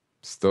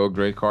 Still a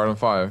great card on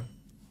 5.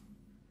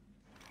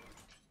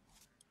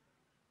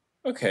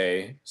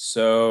 Okay,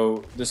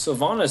 so the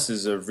Sylvanas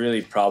is a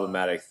really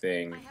problematic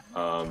thing.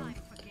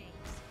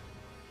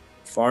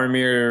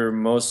 Faramir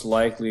most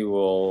likely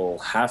will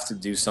have to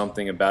do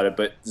something about it,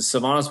 but the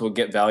Sylvanas will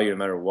get value no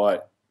matter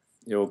what.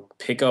 It'll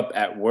pick up,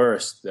 at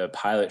worst, the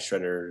Pilot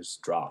Shredder's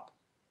drop.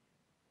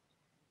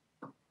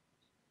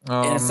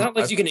 And it's not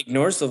like you can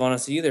ignore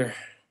Sylvanas either.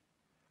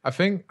 I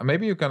think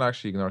maybe you can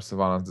actually ignore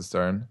Sylvanas this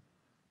turn.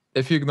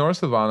 If you ignore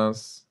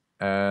Sylvanas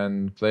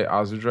and play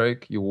Azure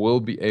Drake, you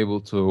will be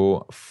able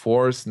to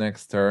force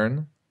next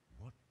turn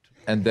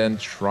and then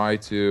try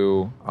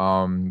to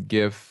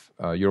give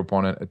your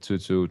opponent a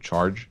 2/2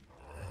 charge.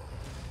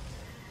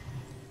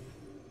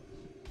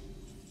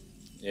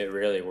 It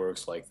really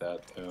works like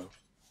that, though.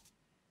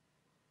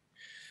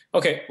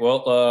 Okay,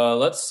 well,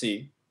 let's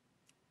see.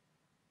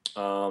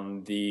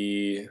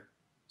 The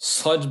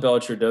Sludge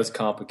Belcher does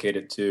complicate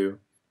it, too.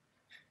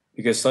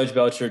 Because Sludge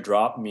Belcher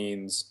drop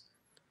means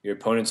your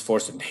opponent's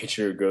Force of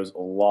Nature goes a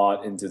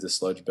lot into the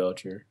Sludge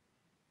Belcher.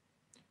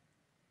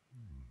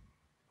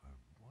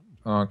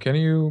 Can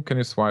you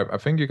swipe? I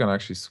think you can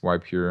actually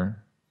swipe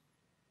here.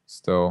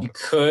 Still, you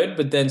could,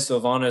 but then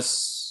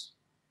Sylvanas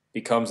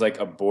becomes like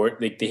a board.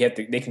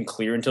 They can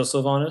clear until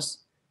Sylvanas,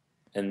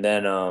 and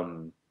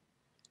then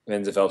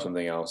develop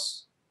something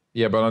else.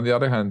 Yeah, but on the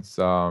other hand,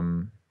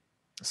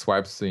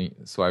 swipe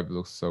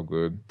looks so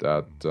good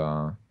that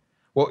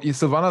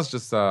Sylvanas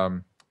just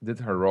did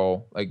her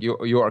role. Like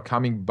you are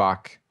coming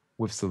back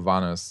with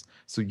Sylvanas,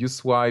 so you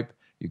swipe,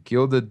 you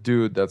kill the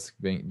dude that's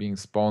being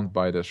spawned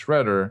by the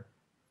Shredder.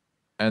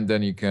 And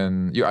then you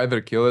either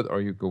kill it or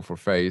you go for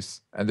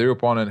face. And their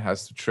opponent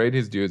has to trade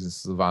his dudes in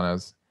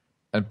Sylvanas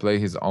and play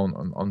his own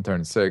on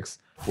turn 6,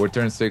 where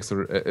turn 6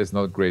 is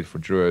not great for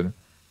Druid.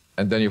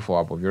 And then you follow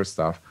up with your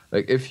stuff.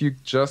 Like, if you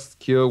just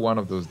kill one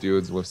of those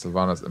dudes with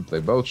Sylvanas and play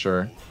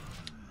Belcher,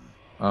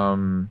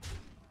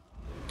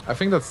 I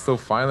think that's still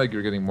fine. Like,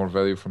 you're getting more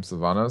value from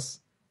Sylvanas.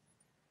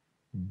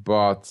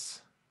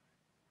 But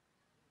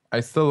I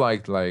still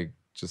like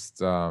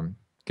just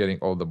getting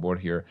all the board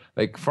here.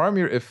 Like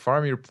Faramir, if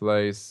Faramir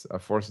plays a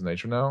Force of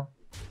Nature now,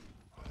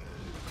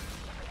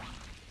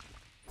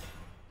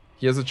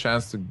 he has a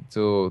chance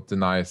to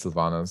deny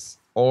Sylvanas.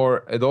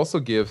 Or it also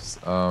gives...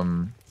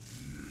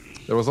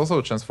 there was also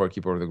a chance for a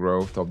Keeper of the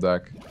Grove top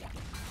deck.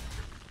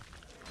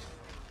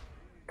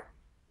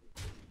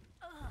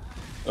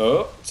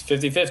 Oh, it's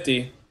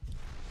 50-50.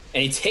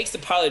 And he takes the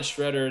Pilot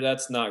Shredder.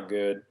 That's not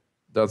good.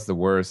 That's the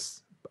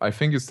worst. I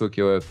think you still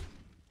kill it.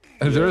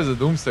 And there is a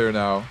Doomsayer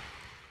now.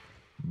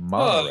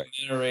 Mana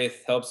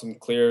Wraith helps him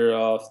clear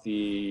off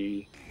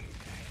the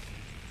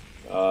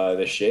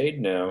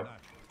shade now.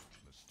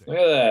 Look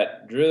at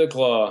that. Drew the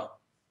Claw.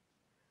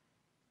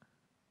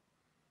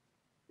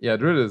 Yeah,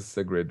 Druid is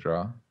a great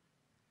draw.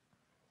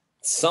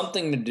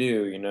 Something to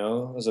do, you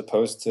know, as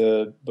opposed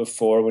to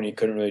before when he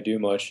couldn't really do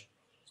much.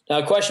 Now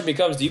the question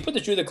becomes, do you put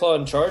the Drew the Claw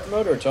in charge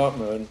mode or top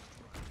mode?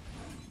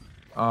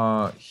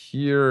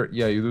 Here,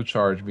 yeah, you do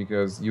charge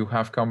because you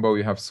have combo,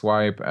 you have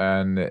swipe,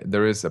 and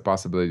there is a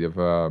possibility of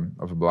a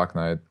Black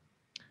Knight.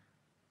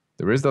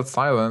 There is that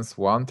silence,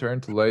 one turn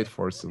too late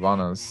for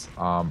Sylvanas,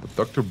 but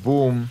Dr.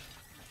 Boom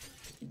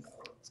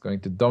is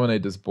going to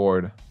dominate this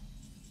board.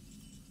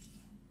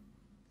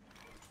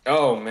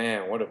 Oh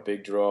man, what a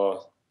big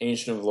draw.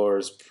 Ancient of Lore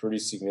is pretty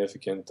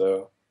significant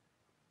though.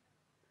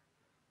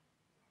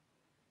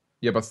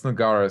 Yeah, but still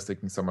Gaara is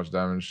taking so much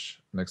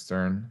damage next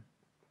turn.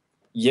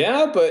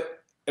 Yeah,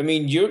 but I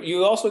mean,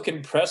 you also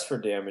can press for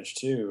damage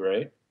too,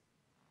 right?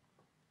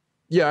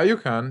 Yeah, you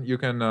can. You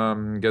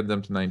can get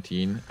them to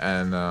 19,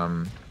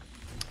 and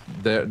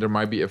there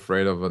might be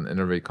afraid of an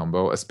Innervate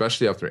combo,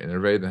 especially after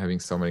Innervate and having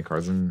so many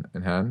cards in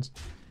hand.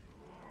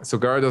 So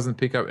Gaara doesn't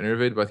pick up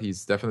Innervate, but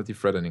he's definitely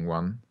threatening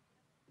one.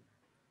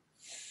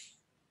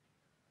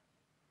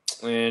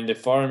 And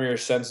if Faramir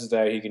senses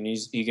that,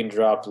 he can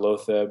drop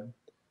Lotheb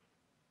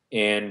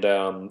and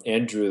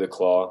Drew the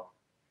Claw.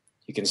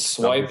 You can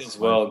swipe as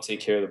well and take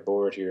care of the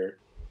board here.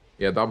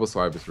 Yeah, double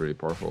swipe is really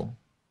powerful.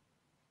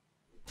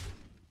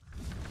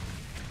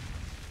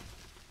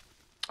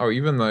 Oh,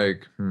 even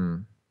like,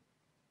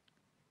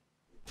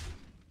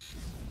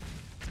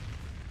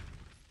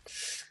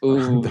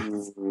 Ooh,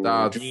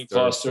 that's Drew the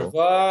Claw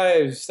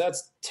survives.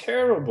 That's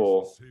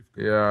terrible.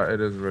 Yeah,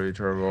 it is really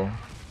terrible.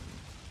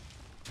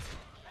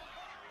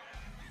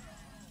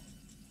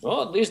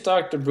 Well, at least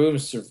Dr. Boom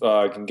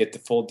can get the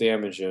full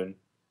damage in.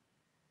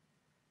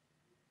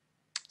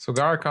 So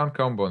Gaara can't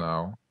combo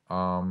now.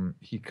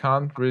 He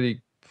can't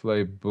really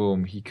play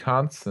Boom. He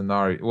can't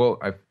scenario. Well,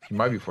 he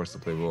might be forced to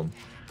play Boom.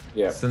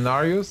 Yeah.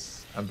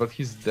 Scenarios, but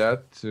he's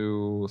dead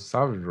to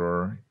Savage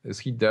Roar. Is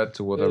he dead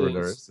to whatever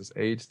there is? It's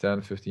 8,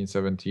 10, 15,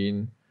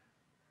 17.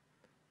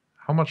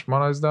 How much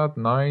mana is that?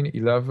 9,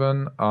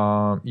 11.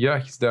 Yeah,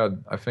 he's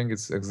dead. I think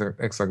it's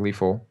exact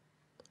lethal.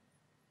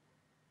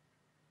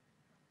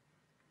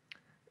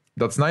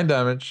 That's 9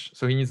 damage,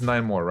 so he needs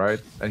 9 more, right?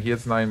 And he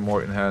has 9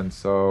 more in hand,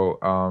 so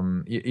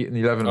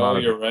 11 mana. Oh,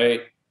 you're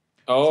right.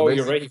 Oh, so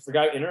you're right. He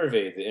forgot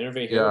Innervate, the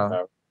Innervate hero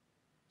power.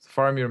 So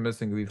Faramir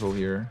missing lethal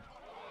here.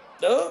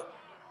 No.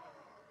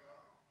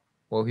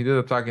 Well, he did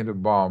attack into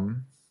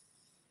bomb.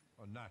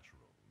 A natural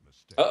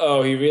mistake.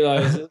 Uh-oh, he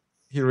realized it.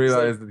 He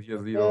realized that he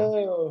has lethal.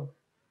 No.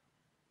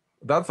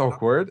 That's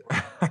awkward.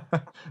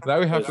 Now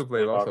we have to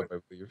play Lotheb, I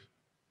believe.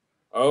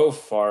 Oh,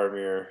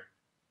 Faramir.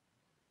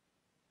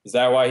 Is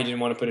that why he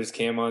didn't want to put his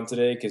cam on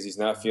today? Because he's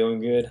not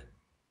feeling good?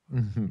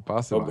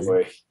 Possibly. Oh,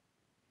 boy.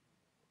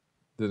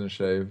 Didn't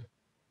shave.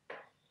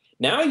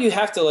 Now you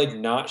have to, like,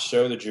 not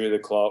show the Drew the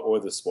Claw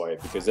or the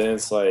swipe, because then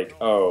it's like,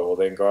 oh, well,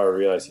 then Gaara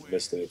realized he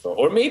missed lethal.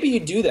 Or maybe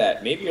you do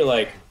that. Maybe you're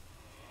like,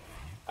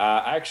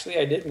 actually,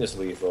 I did miss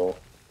lethal,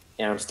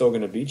 and I'm still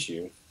going to beat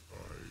you.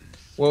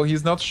 Well,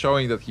 he's not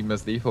showing that he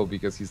missed lethal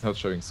because he's not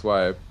showing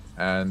swipe.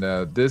 And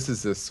this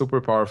is a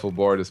super powerful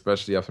board,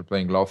 especially after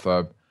playing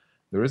Lotheb.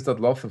 There is that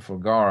Lotheb for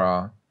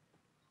Gaara,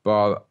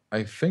 but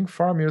I think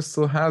Faramir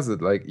still has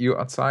it. Like, you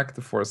attack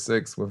the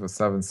 4-6 with a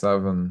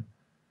 7-7.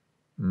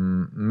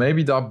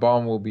 Maybe that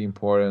bomb will be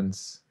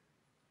important.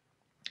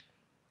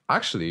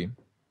 Actually,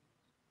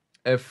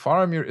 if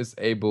Faramir is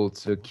able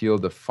to kill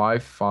the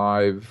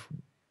 5-5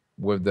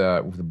 with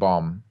the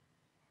bomb,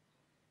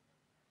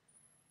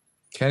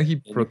 can he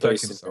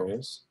protect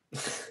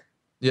himself?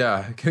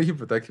 Yeah, can he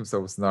protect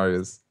himself with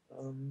scenarios?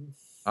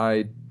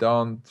 I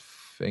don't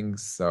think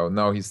so.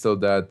 No, he's still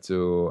dead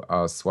to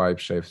swipe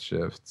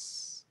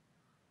shifts.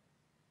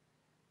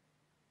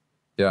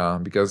 Yeah,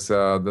 because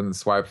then the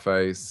swipe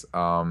phase,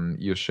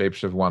 you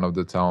shapeshift one of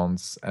the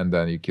tones and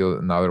then you kill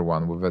another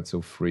one with a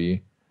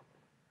 2-3.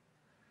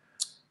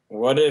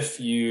 What if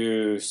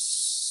you...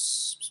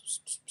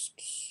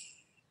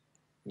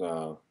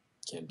 No,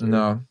 can't do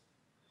it.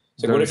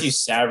 So what if you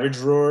Savage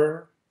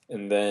Roar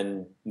and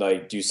then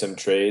like do some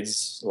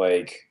trades,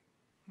 like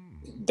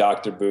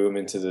Dr. Boom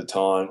into the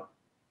taunt,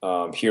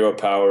 Hero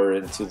Power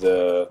into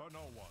the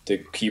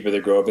Keeper of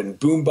the Grove, and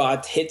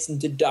Boombot hits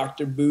into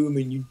Dr. Boom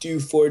and you do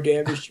 4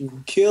 damage to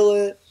him, kill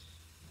it.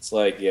 It's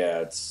like, yeah,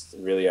 it's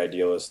really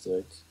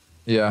idealistic.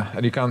 Yeah,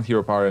 and you can't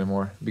Hero Power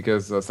anymore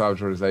because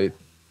Savage Roar is 8.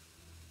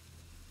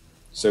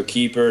 So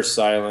Keeper,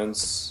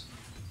 Silence.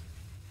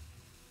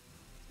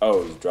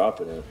 Oh, he's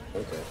dropping it.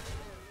 Okay.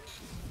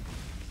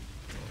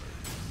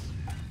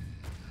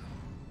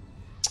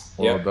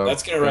 Well, Yep,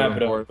 that's gonna wrap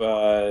it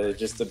up.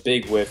 Just a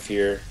big whiff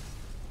here.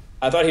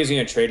 I thought he was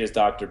gonna trade his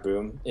Doctor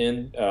Boom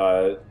in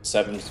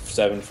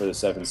 7-7 for the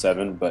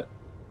 7-7, but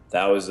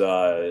that was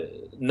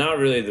not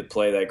really the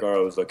play that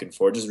Gaara was looking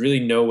for. Just really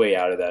no way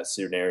out of that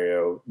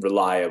scenario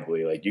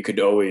reliably. Like you could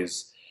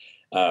always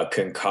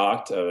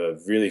concoct a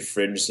really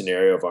fringe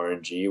scenario of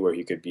RNG where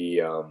he could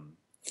be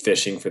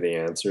fishing for the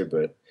answer,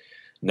 but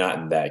not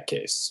in that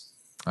case.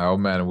 Oh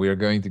man, we are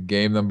going to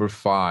game number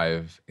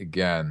 5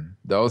 again.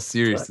 That was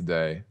serious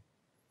today.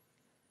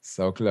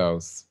 So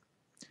close.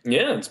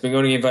 Yeah, it's been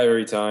going to game 5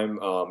 every time.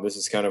 This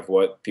is kind of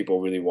what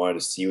people really wanted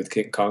to see with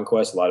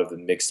Conquest, a lot of the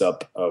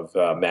mix-up of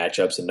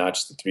matchups and not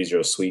just the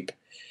 3-0 sweep.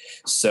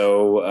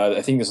 So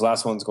I think this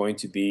last one's going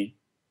to be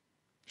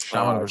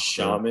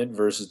Shaman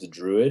versus the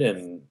Druid,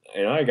 and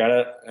you know I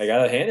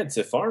gotta hand it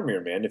to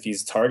Faramir, man. If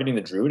he's targeting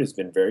the Druid, it's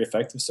been very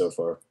effective so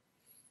far.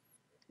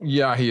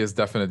 Yeah, he is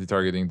definitely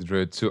targeting the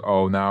Druid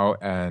 2-0 now,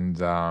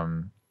 and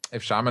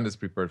if Shaman is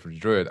prepared for the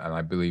Druid, and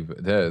I believe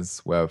it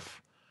is,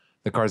 with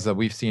the cards that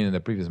we've seen in the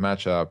previous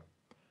matchup,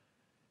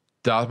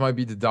 that might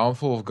be the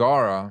downfall of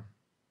Gaara.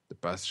 The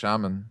best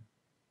Shaman,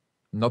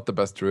 not the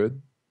best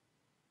Druid.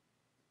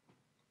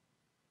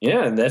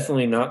 Yeah,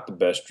 definitely not the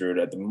best Druid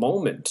at the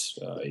moment.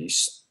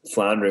 He's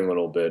floundering a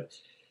little bit.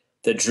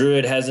 The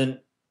Druid hasn't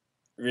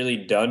really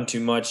done too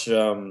much.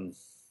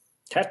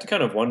 Have to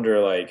kind of wonder,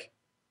 like,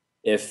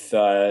 if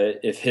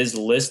his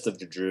list of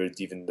the Druids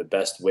even the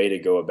best way to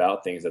go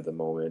about things at the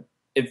moment.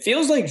 It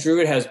feels like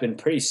Druid has been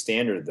pretty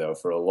standard though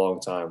for a long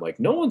time. Like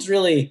no one's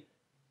really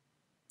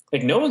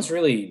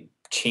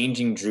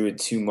changing Druid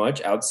too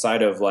much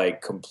outside of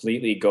like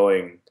completely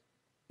going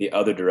the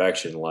other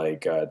direction,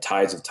 like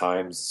Tides of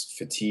Time's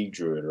Fatigue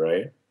Druid,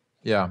 right?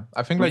 Yeah,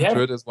 I think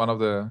Druid is one of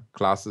the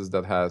classes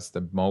that has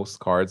the most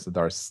cards that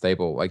are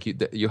stable. Like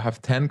you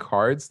have 10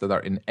 cards that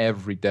are in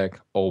every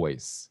deck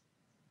always.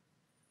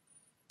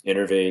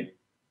 Innervate,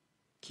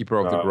 Keeper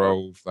of the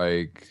Grove,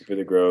 like Keeper of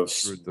the Grove,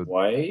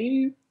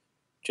 Swipe,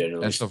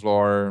 generally. Ancient of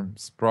Lore,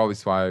 probably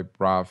Swipe,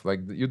 Wrath.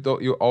 Like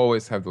you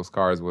always have those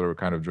cards, whatever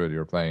kind of Druid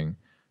you're playing.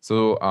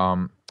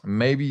 So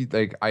maybe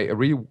like I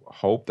really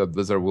hope that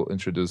Blizzard will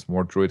introduce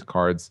more Druid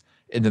cards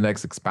in the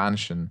next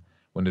expansion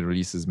when it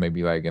releases,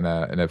 maybe like in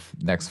a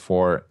next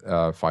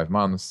 4-5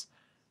 months.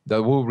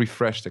 That will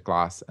refresh the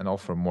class and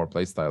offer more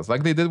playstyles,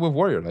 like they did with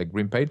Warrior, like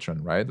Green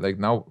Patron, right? Like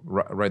now,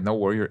 right now,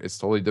 Warrior is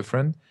totally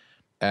different.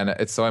 And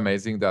it's so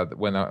amazing that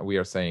when we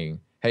are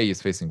saying, hey,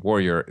 he's facing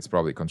Warrior, it's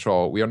probably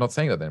Control, we are not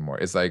saying that anymore.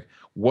 It's like,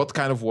 what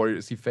kind of Warrior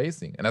is he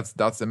facing? And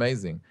that's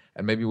amazing.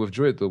 And maybe with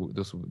Druid,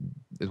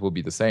 it will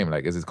be the same.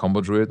 Like, is it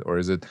Combo Druid or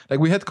is it... Like,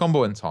 we had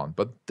Combo and Taunt,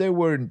 but they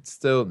were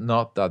still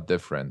not that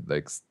different.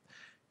 Like,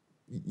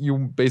 you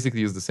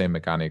basically use the same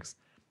mechanics.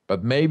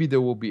 But maybe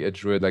there will be a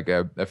Druid, like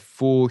a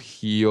full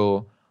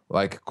heal,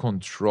 like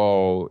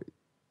Control,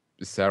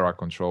 Sarah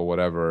Control,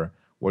 whatever,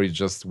 where you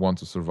just want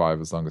to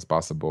survive as long as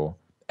possible.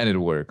 And it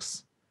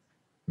works.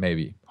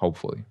 Maybe.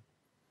 Hopefully.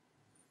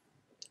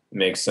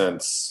 Makes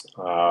sense.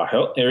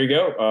 Here we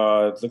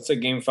go. It looks like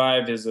Game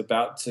 5 is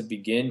about to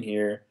begin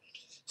here.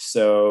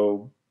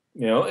 So,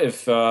 you know,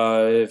 if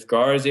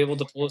Gaara is able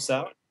to pull us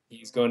out,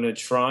 he's going to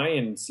try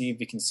and see if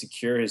he can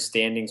secure his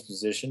standings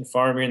position.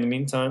 Faramir, in the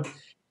meantime,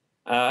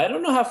 I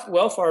don't know how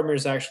well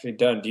Faramir's actually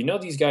done. Do you know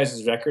these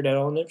guys' record at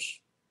all, Nipsh?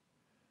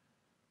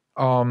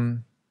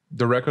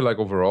 The record, like,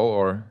 overall,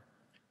 or?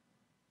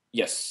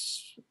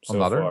 Yes. So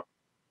Another? far.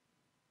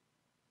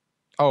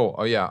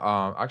 Oh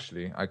yeah.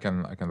 Actually, I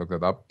can look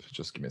that up.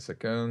 Just give me a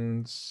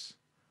second.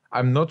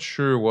 I'm not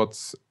sure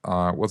what's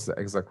the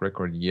exact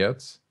record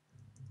yet.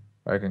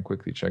 I can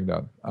quickly check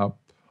that up.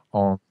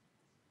 On.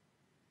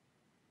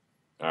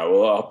 All right.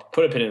 Well, I'll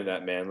put a pin in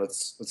that, man.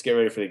 Let's get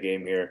ready for the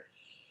game here.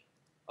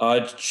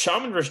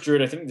 Shaman versus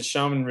Druid. I think the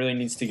Shaman really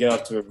needs to get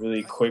off to a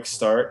really quick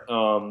start.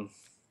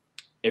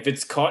 If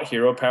it's caught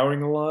hero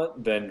powering a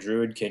lot, then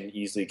Druid can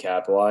easily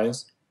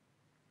capitalize.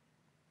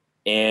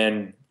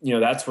 And, you know,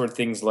 that's where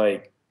things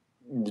like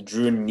the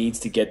Druid needs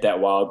to get that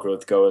wild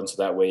growth going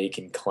so that way he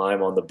can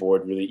climb on the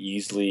board really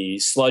easily.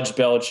 Sludge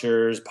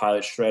Belchers,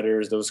 Pilot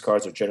Shredders, those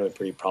cards are generally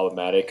pretty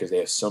problematic because they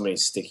have so many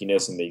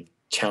stickiness and they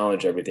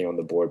challenge everything on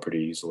the board pretty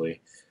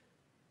easily.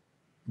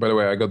 By the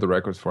way, I got the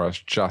records for us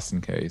just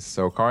in case.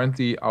 So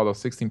currently, out of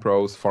 16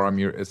 pros,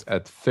 Faramir is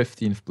at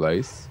 15th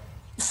place.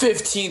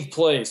 15th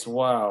place,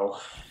 wow.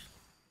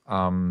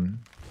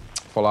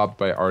 Followed up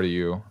by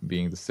RDU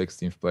being the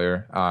 16th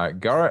player.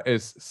 Gaara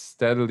is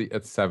steadily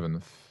at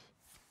 7th.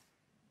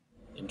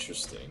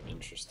 Interesting.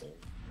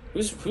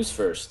 Who's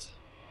first?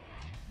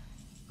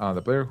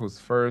 The player who's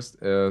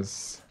first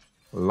is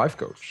Life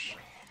Coach.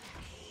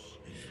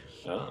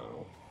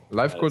 Oh.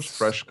 Life Coach,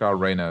 Freshka,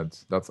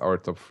 Reynad. That's our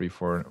top 3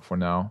 for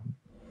now,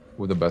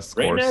 with the best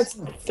scores. Reynad's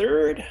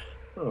third?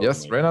 Oh,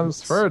 yes, Reynad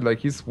is third. Like,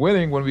 he's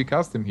winning when we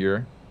cast him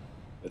here.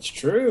 That's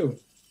true.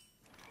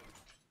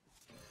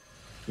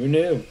 Who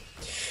knew?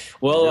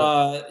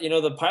 Well,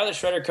 Yep. the pilot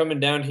shredder coming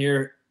down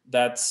here,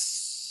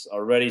 that's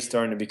already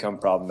starting to become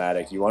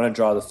problematic. You want to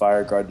draw the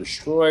Fire Guard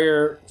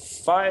Destroyer,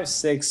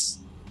 5/6,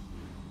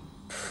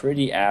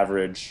 pretty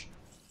average.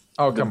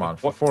 Oh, come on.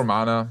 For 4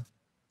 mana.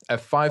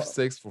 At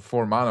 5/6 for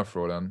 4 mana,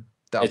 Frodan.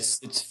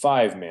 That's It's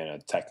 5 mana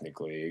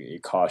technically.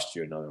 It cost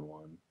you another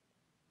one.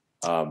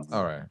 all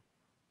right.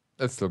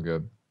 That's still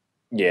good.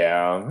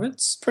 Yeah,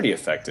 it's pretty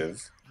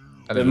effective.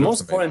 And The it looks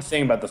most amazing. important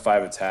thing about the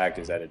 5 attack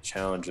is that it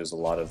challenges a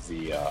lot of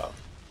the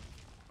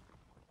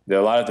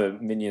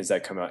minions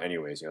that come out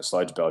anyways.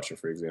 Sludge Belcher,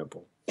 for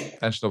example.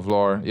 Ancient of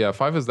Lore. Yeah,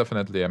 5 is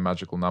definitely a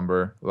magical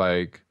number.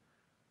 Like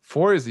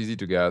 4 is easy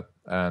to get,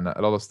 and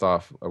a lot of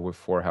stuff with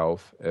 4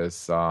 health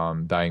is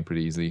dying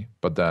pretty easy.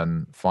 But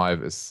then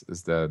 5 is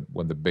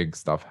when the big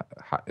stuff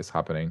is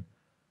happening.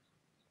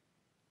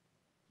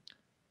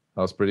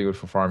 That was pretty good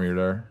for Faramir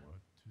there.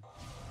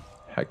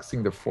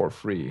 Hexing the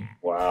 4/3.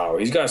 Wow,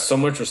 he's got so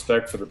much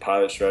respect for the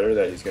pilot shredder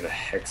that he's gonna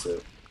hex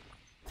it,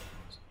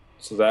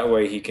 so that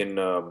way he can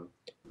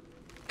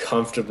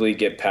comfortably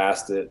get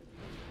past it.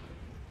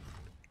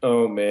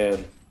 Oh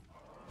man.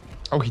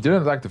 Oh, he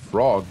didn't attack the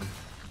frog.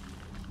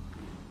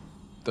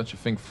 Don't you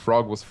think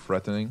frog was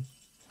threatening?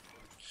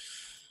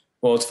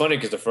 Well, it's funny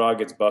because the frog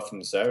gets buffed in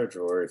the Savage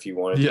Roar if you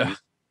wanted to. Yeah.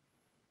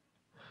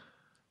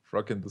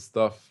 Frog into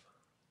stuff.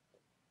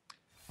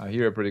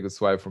 Here a pretty good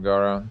swipe for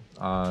Gaara.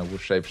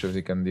 With Shapeshift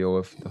he can deal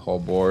with the whole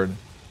board.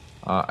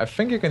 I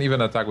think you can even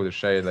attack with the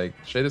Shade. Like,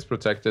 Shade is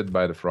protected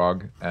by the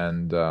frog,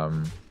 and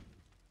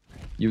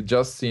you've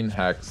just seen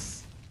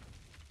Hex.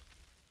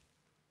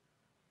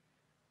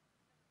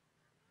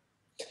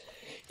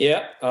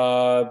 Yeah,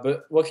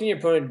 but what can your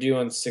opponent do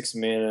on 6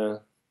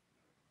 mana?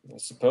 I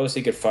suppose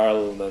he could fire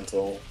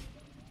Elemental.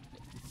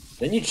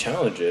 Then you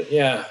challenge it.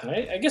 Yeah,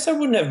 I guess I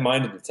wouldn't have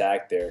minded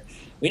attack there.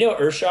 We know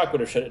Earthshock would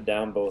have shut it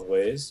down both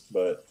ways,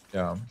 but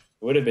Yeah.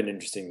 it would have been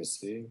interesting to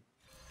see.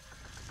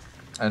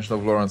 Ancient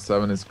of Lore on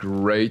 7 is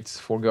great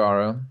for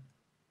Gaara.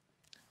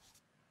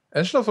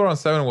 Ancient of Lore on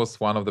 7 was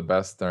one of the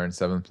best turn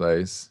 7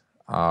 plays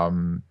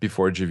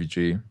before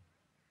GVG.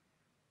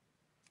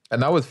 And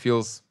now it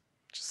feels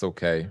just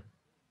okay.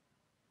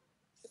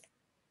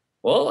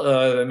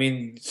 Well, I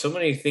mean, so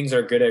many things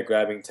are good at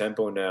grabbing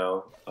tempo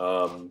now.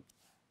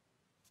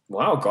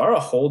 Wow, Gaara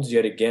holds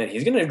yet again.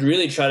 He's going to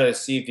really try to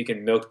see if he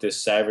can milk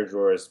this Savage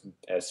Roar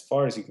as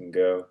far as he can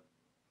go.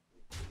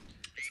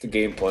 It's the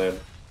game plan.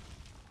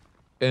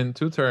 In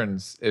 2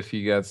 turns, if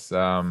he gets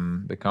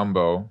the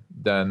combo,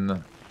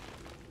 then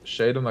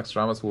Shade of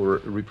Naxxramas will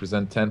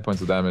represent 10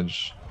 points of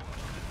damage.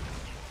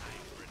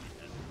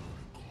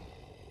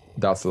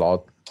 That's a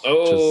lot.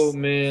 Oh,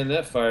 man,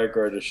 that Fire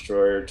Guard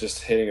Destroyer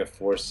just hitting a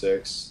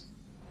 4/6.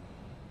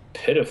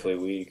 Pitifully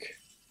weak.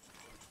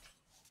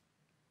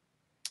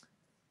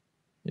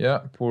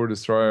 Yeah, poor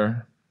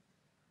Destroyer.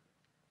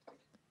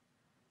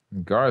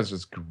 Gaara is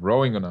just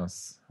growing on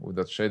us with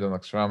that Shade of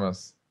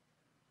Naxxramas.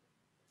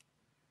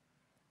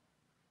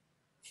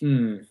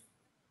 There's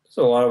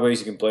a lot of ways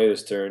you can play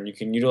this turn. You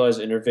can utilize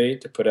Innervate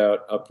to put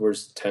out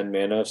upwards to 10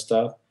 mana of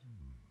stuff.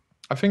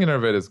 I think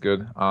Innervate is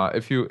good.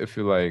 If you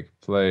like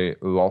play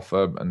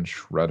Lothab and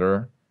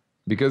Shredder,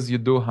 because you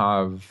do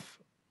have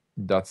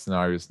that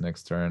scenarios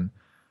next turn.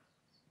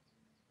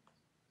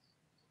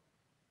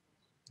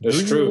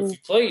 That's true. If you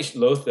play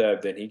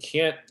Lothab, then he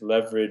can't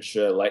leverage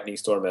Lightning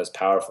Storm as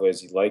powerfully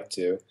as he'd like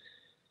to.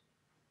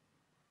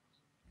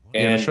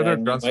 And Shredder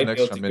you grants might an be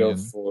able extra to minion.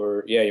 go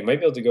for you might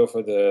be able to go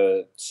for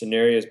the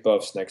scenarios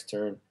buffs next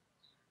turn.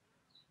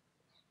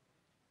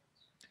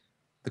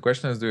 The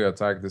question is, do you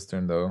attack this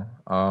turn though?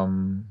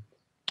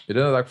 You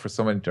didn't attack for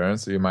so many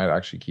turns, so you might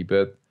actually keep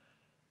it.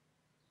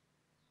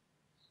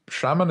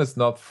 Shaman is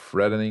not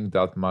threatening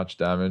that much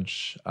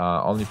damage.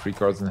 Only 3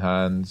 cards in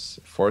hand.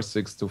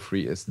 4/6 to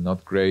 3 is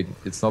not great.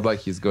 It's not like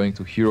he's going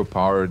to hero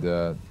power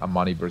the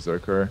Amani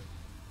Berserker.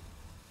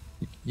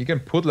 You can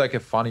put like a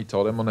funny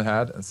totem on the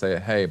head and say,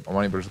 hey,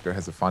 Amani Berserker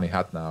has a funny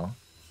hat now.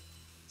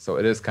 So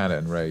it is kind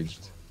of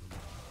enraged.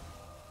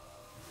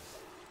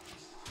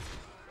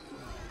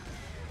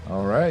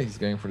 Alright, he's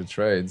going for the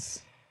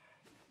trades.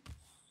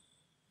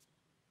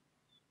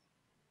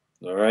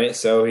 Alright,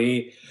 so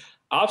he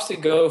opts to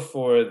go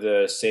for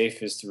the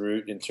safest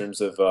route in terms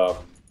of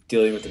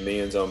dealing with the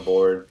minions on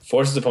board.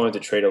 Forces opponent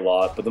to trade a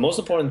lot, but the most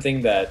important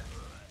thing that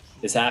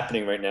is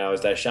happening right now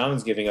is that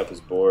Shaman's giving up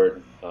his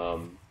board.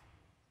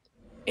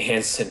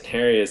 And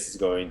Cenarius is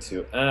going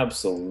to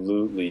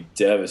absolutely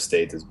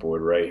devastate this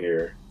board right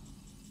here.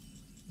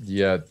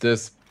 Yeah,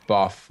 this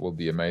buff will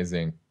be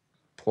amazing.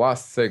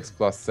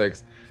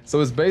 +6/+6.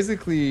 So it's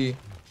basically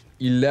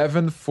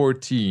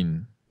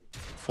 11-14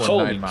 for 9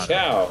 Holy mana.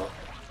 cow!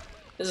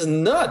 This is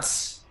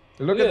nuts!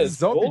 Look at the this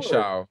zombie board.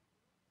 chow.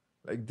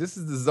 Like, this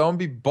is the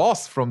zombie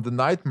boss from the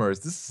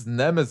Nightmares. This is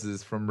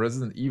Nemesis from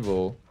Resident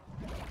Evil.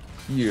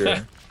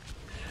 Here.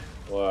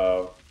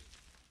 Wow.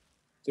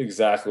 That's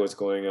exactly what's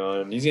going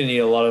on. He's going to need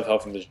a lot of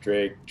help from this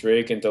Drake.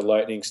 Drake into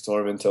Lightning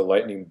Storm into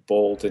Lightning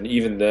Bolt, and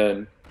even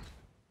then...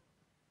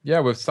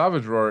 Yeah, with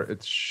Savage Roar,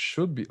 it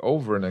should be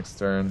over next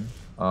turn.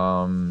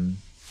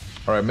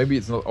 Alright, maybe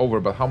it's not over,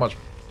 but how much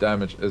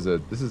damage is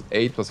it? This is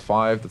 8 plus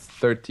 5. That's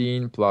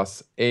 13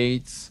 plus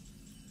 8.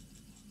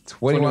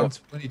 21,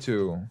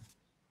 22.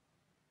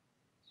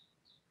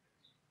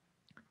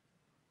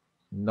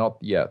 Not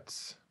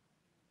yet.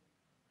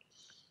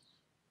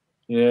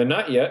 Yeah,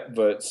 not yet,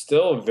 but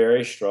still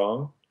very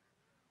strong.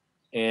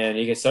 And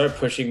he can start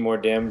pushing more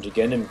damage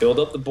again and build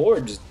up the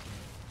board. Just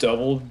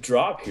double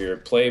drop here.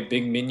 Play a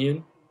big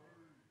minion.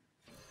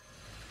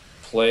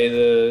 Play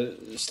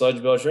the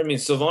Sludge Belcher. I mean,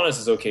 Sylvanas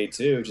is okay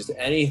too. Just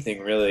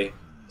anything, really.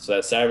 So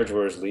that Savage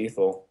War is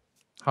lethal.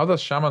 How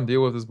does Shaman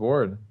deal with this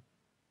board?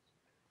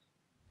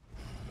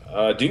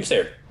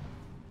 Doomsayer.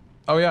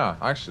 Oh, yeah,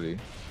 actually.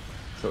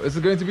 So is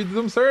it going to be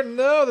the Doomsayer?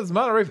 No, that's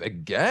Mana Wraith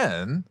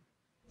again.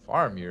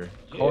 Faramir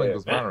calling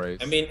those Mana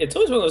Wraiths. I mean, it's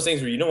always one of those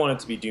things where you don't want it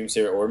to be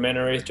Doomsayer or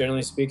Mana Wraith,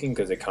 generally speaking,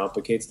 because it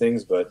complicates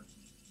things, but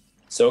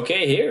it's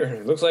okay here.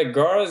 It looks like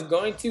Gaara is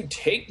going to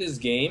take this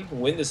game,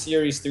 win the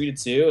series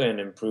 3-2, and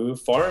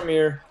improve.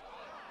 Faramir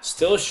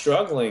still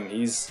struggling.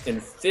 He's in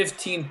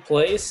 15th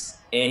place,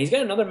 and he's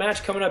got another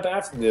match coming up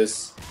after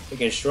this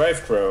against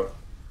Strifecrow.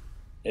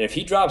 And if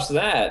he drops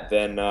that,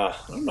 then I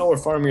don't know where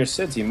Faramir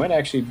sits. He might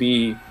actually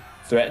be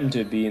threatened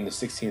to be in the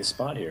 16th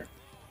spot here.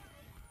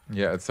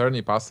 Yeah, it's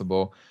certainly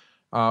possible.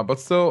 But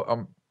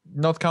still,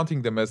 not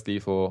counting them as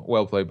lethal,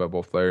 well played by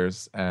both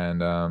players.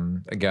 And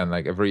again,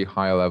 like a very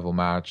high level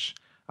match.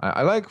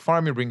 I like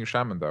Faramir bringing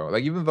Shaman though.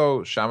 Like even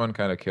though Shaman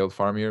kind of killed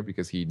Faramir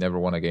because he never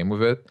won a game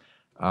with it,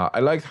 I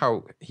liked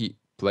how he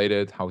played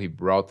it, how he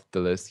brought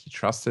the list he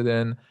trusted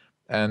in,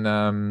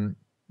 and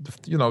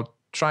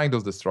trying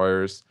those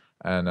destroyers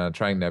and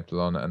trying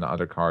Neptulon and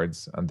other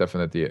cards, and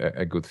definitely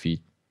a good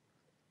feat.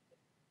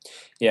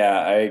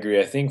 Yeah, I agree.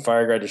 I think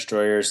Fireguard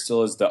Destroyer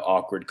still is the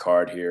awkward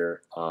card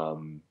here.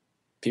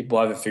 People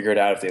haven't figured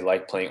out if they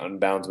like playing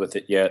Unbounds with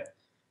it yet.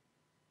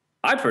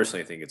 I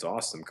personally think it's an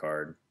awesome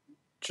card.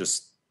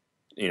 Just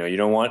you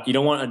don't want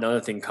another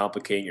thing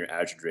complicating your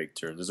Azure Drake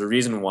turn. There's a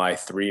reason why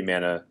 3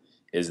 mana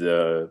is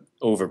the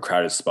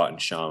overcrowded spot in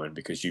Shaman,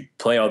 because you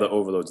play all the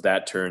overloads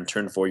that turn.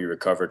 Turn 4 you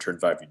recover. Turn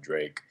 5 you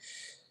Drake.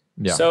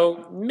 Yeah.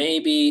 So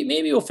maybe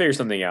we'll figure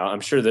something out.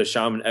 I'm sure the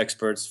Shaman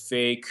experts,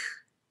 Fake,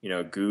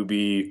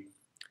 Gooby,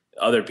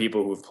 other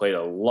people who've played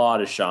a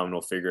lot of Shaman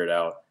will figure it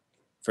out.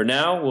 For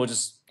now, we'll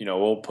just,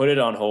 we'll put it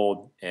on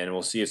hold and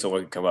we'll see if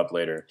someone can come up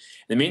later.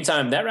 In the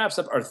meantime, that wraps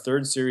up our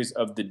 3rd series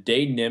of the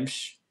day,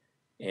 Nimsh.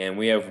 And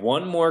we have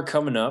one more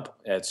coming up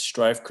at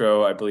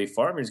Strifecrow. I believe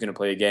Faramir is going to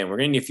play again. We're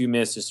going to need a few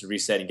minutes just to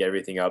reset and get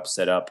everything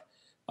set up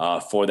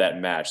for that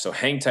match. So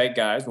hang tight,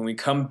 guys. When we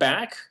come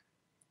back,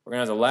 we're going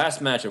to have the last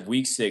match of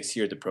Week 6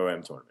 here at the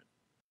Pro-Am Tournament.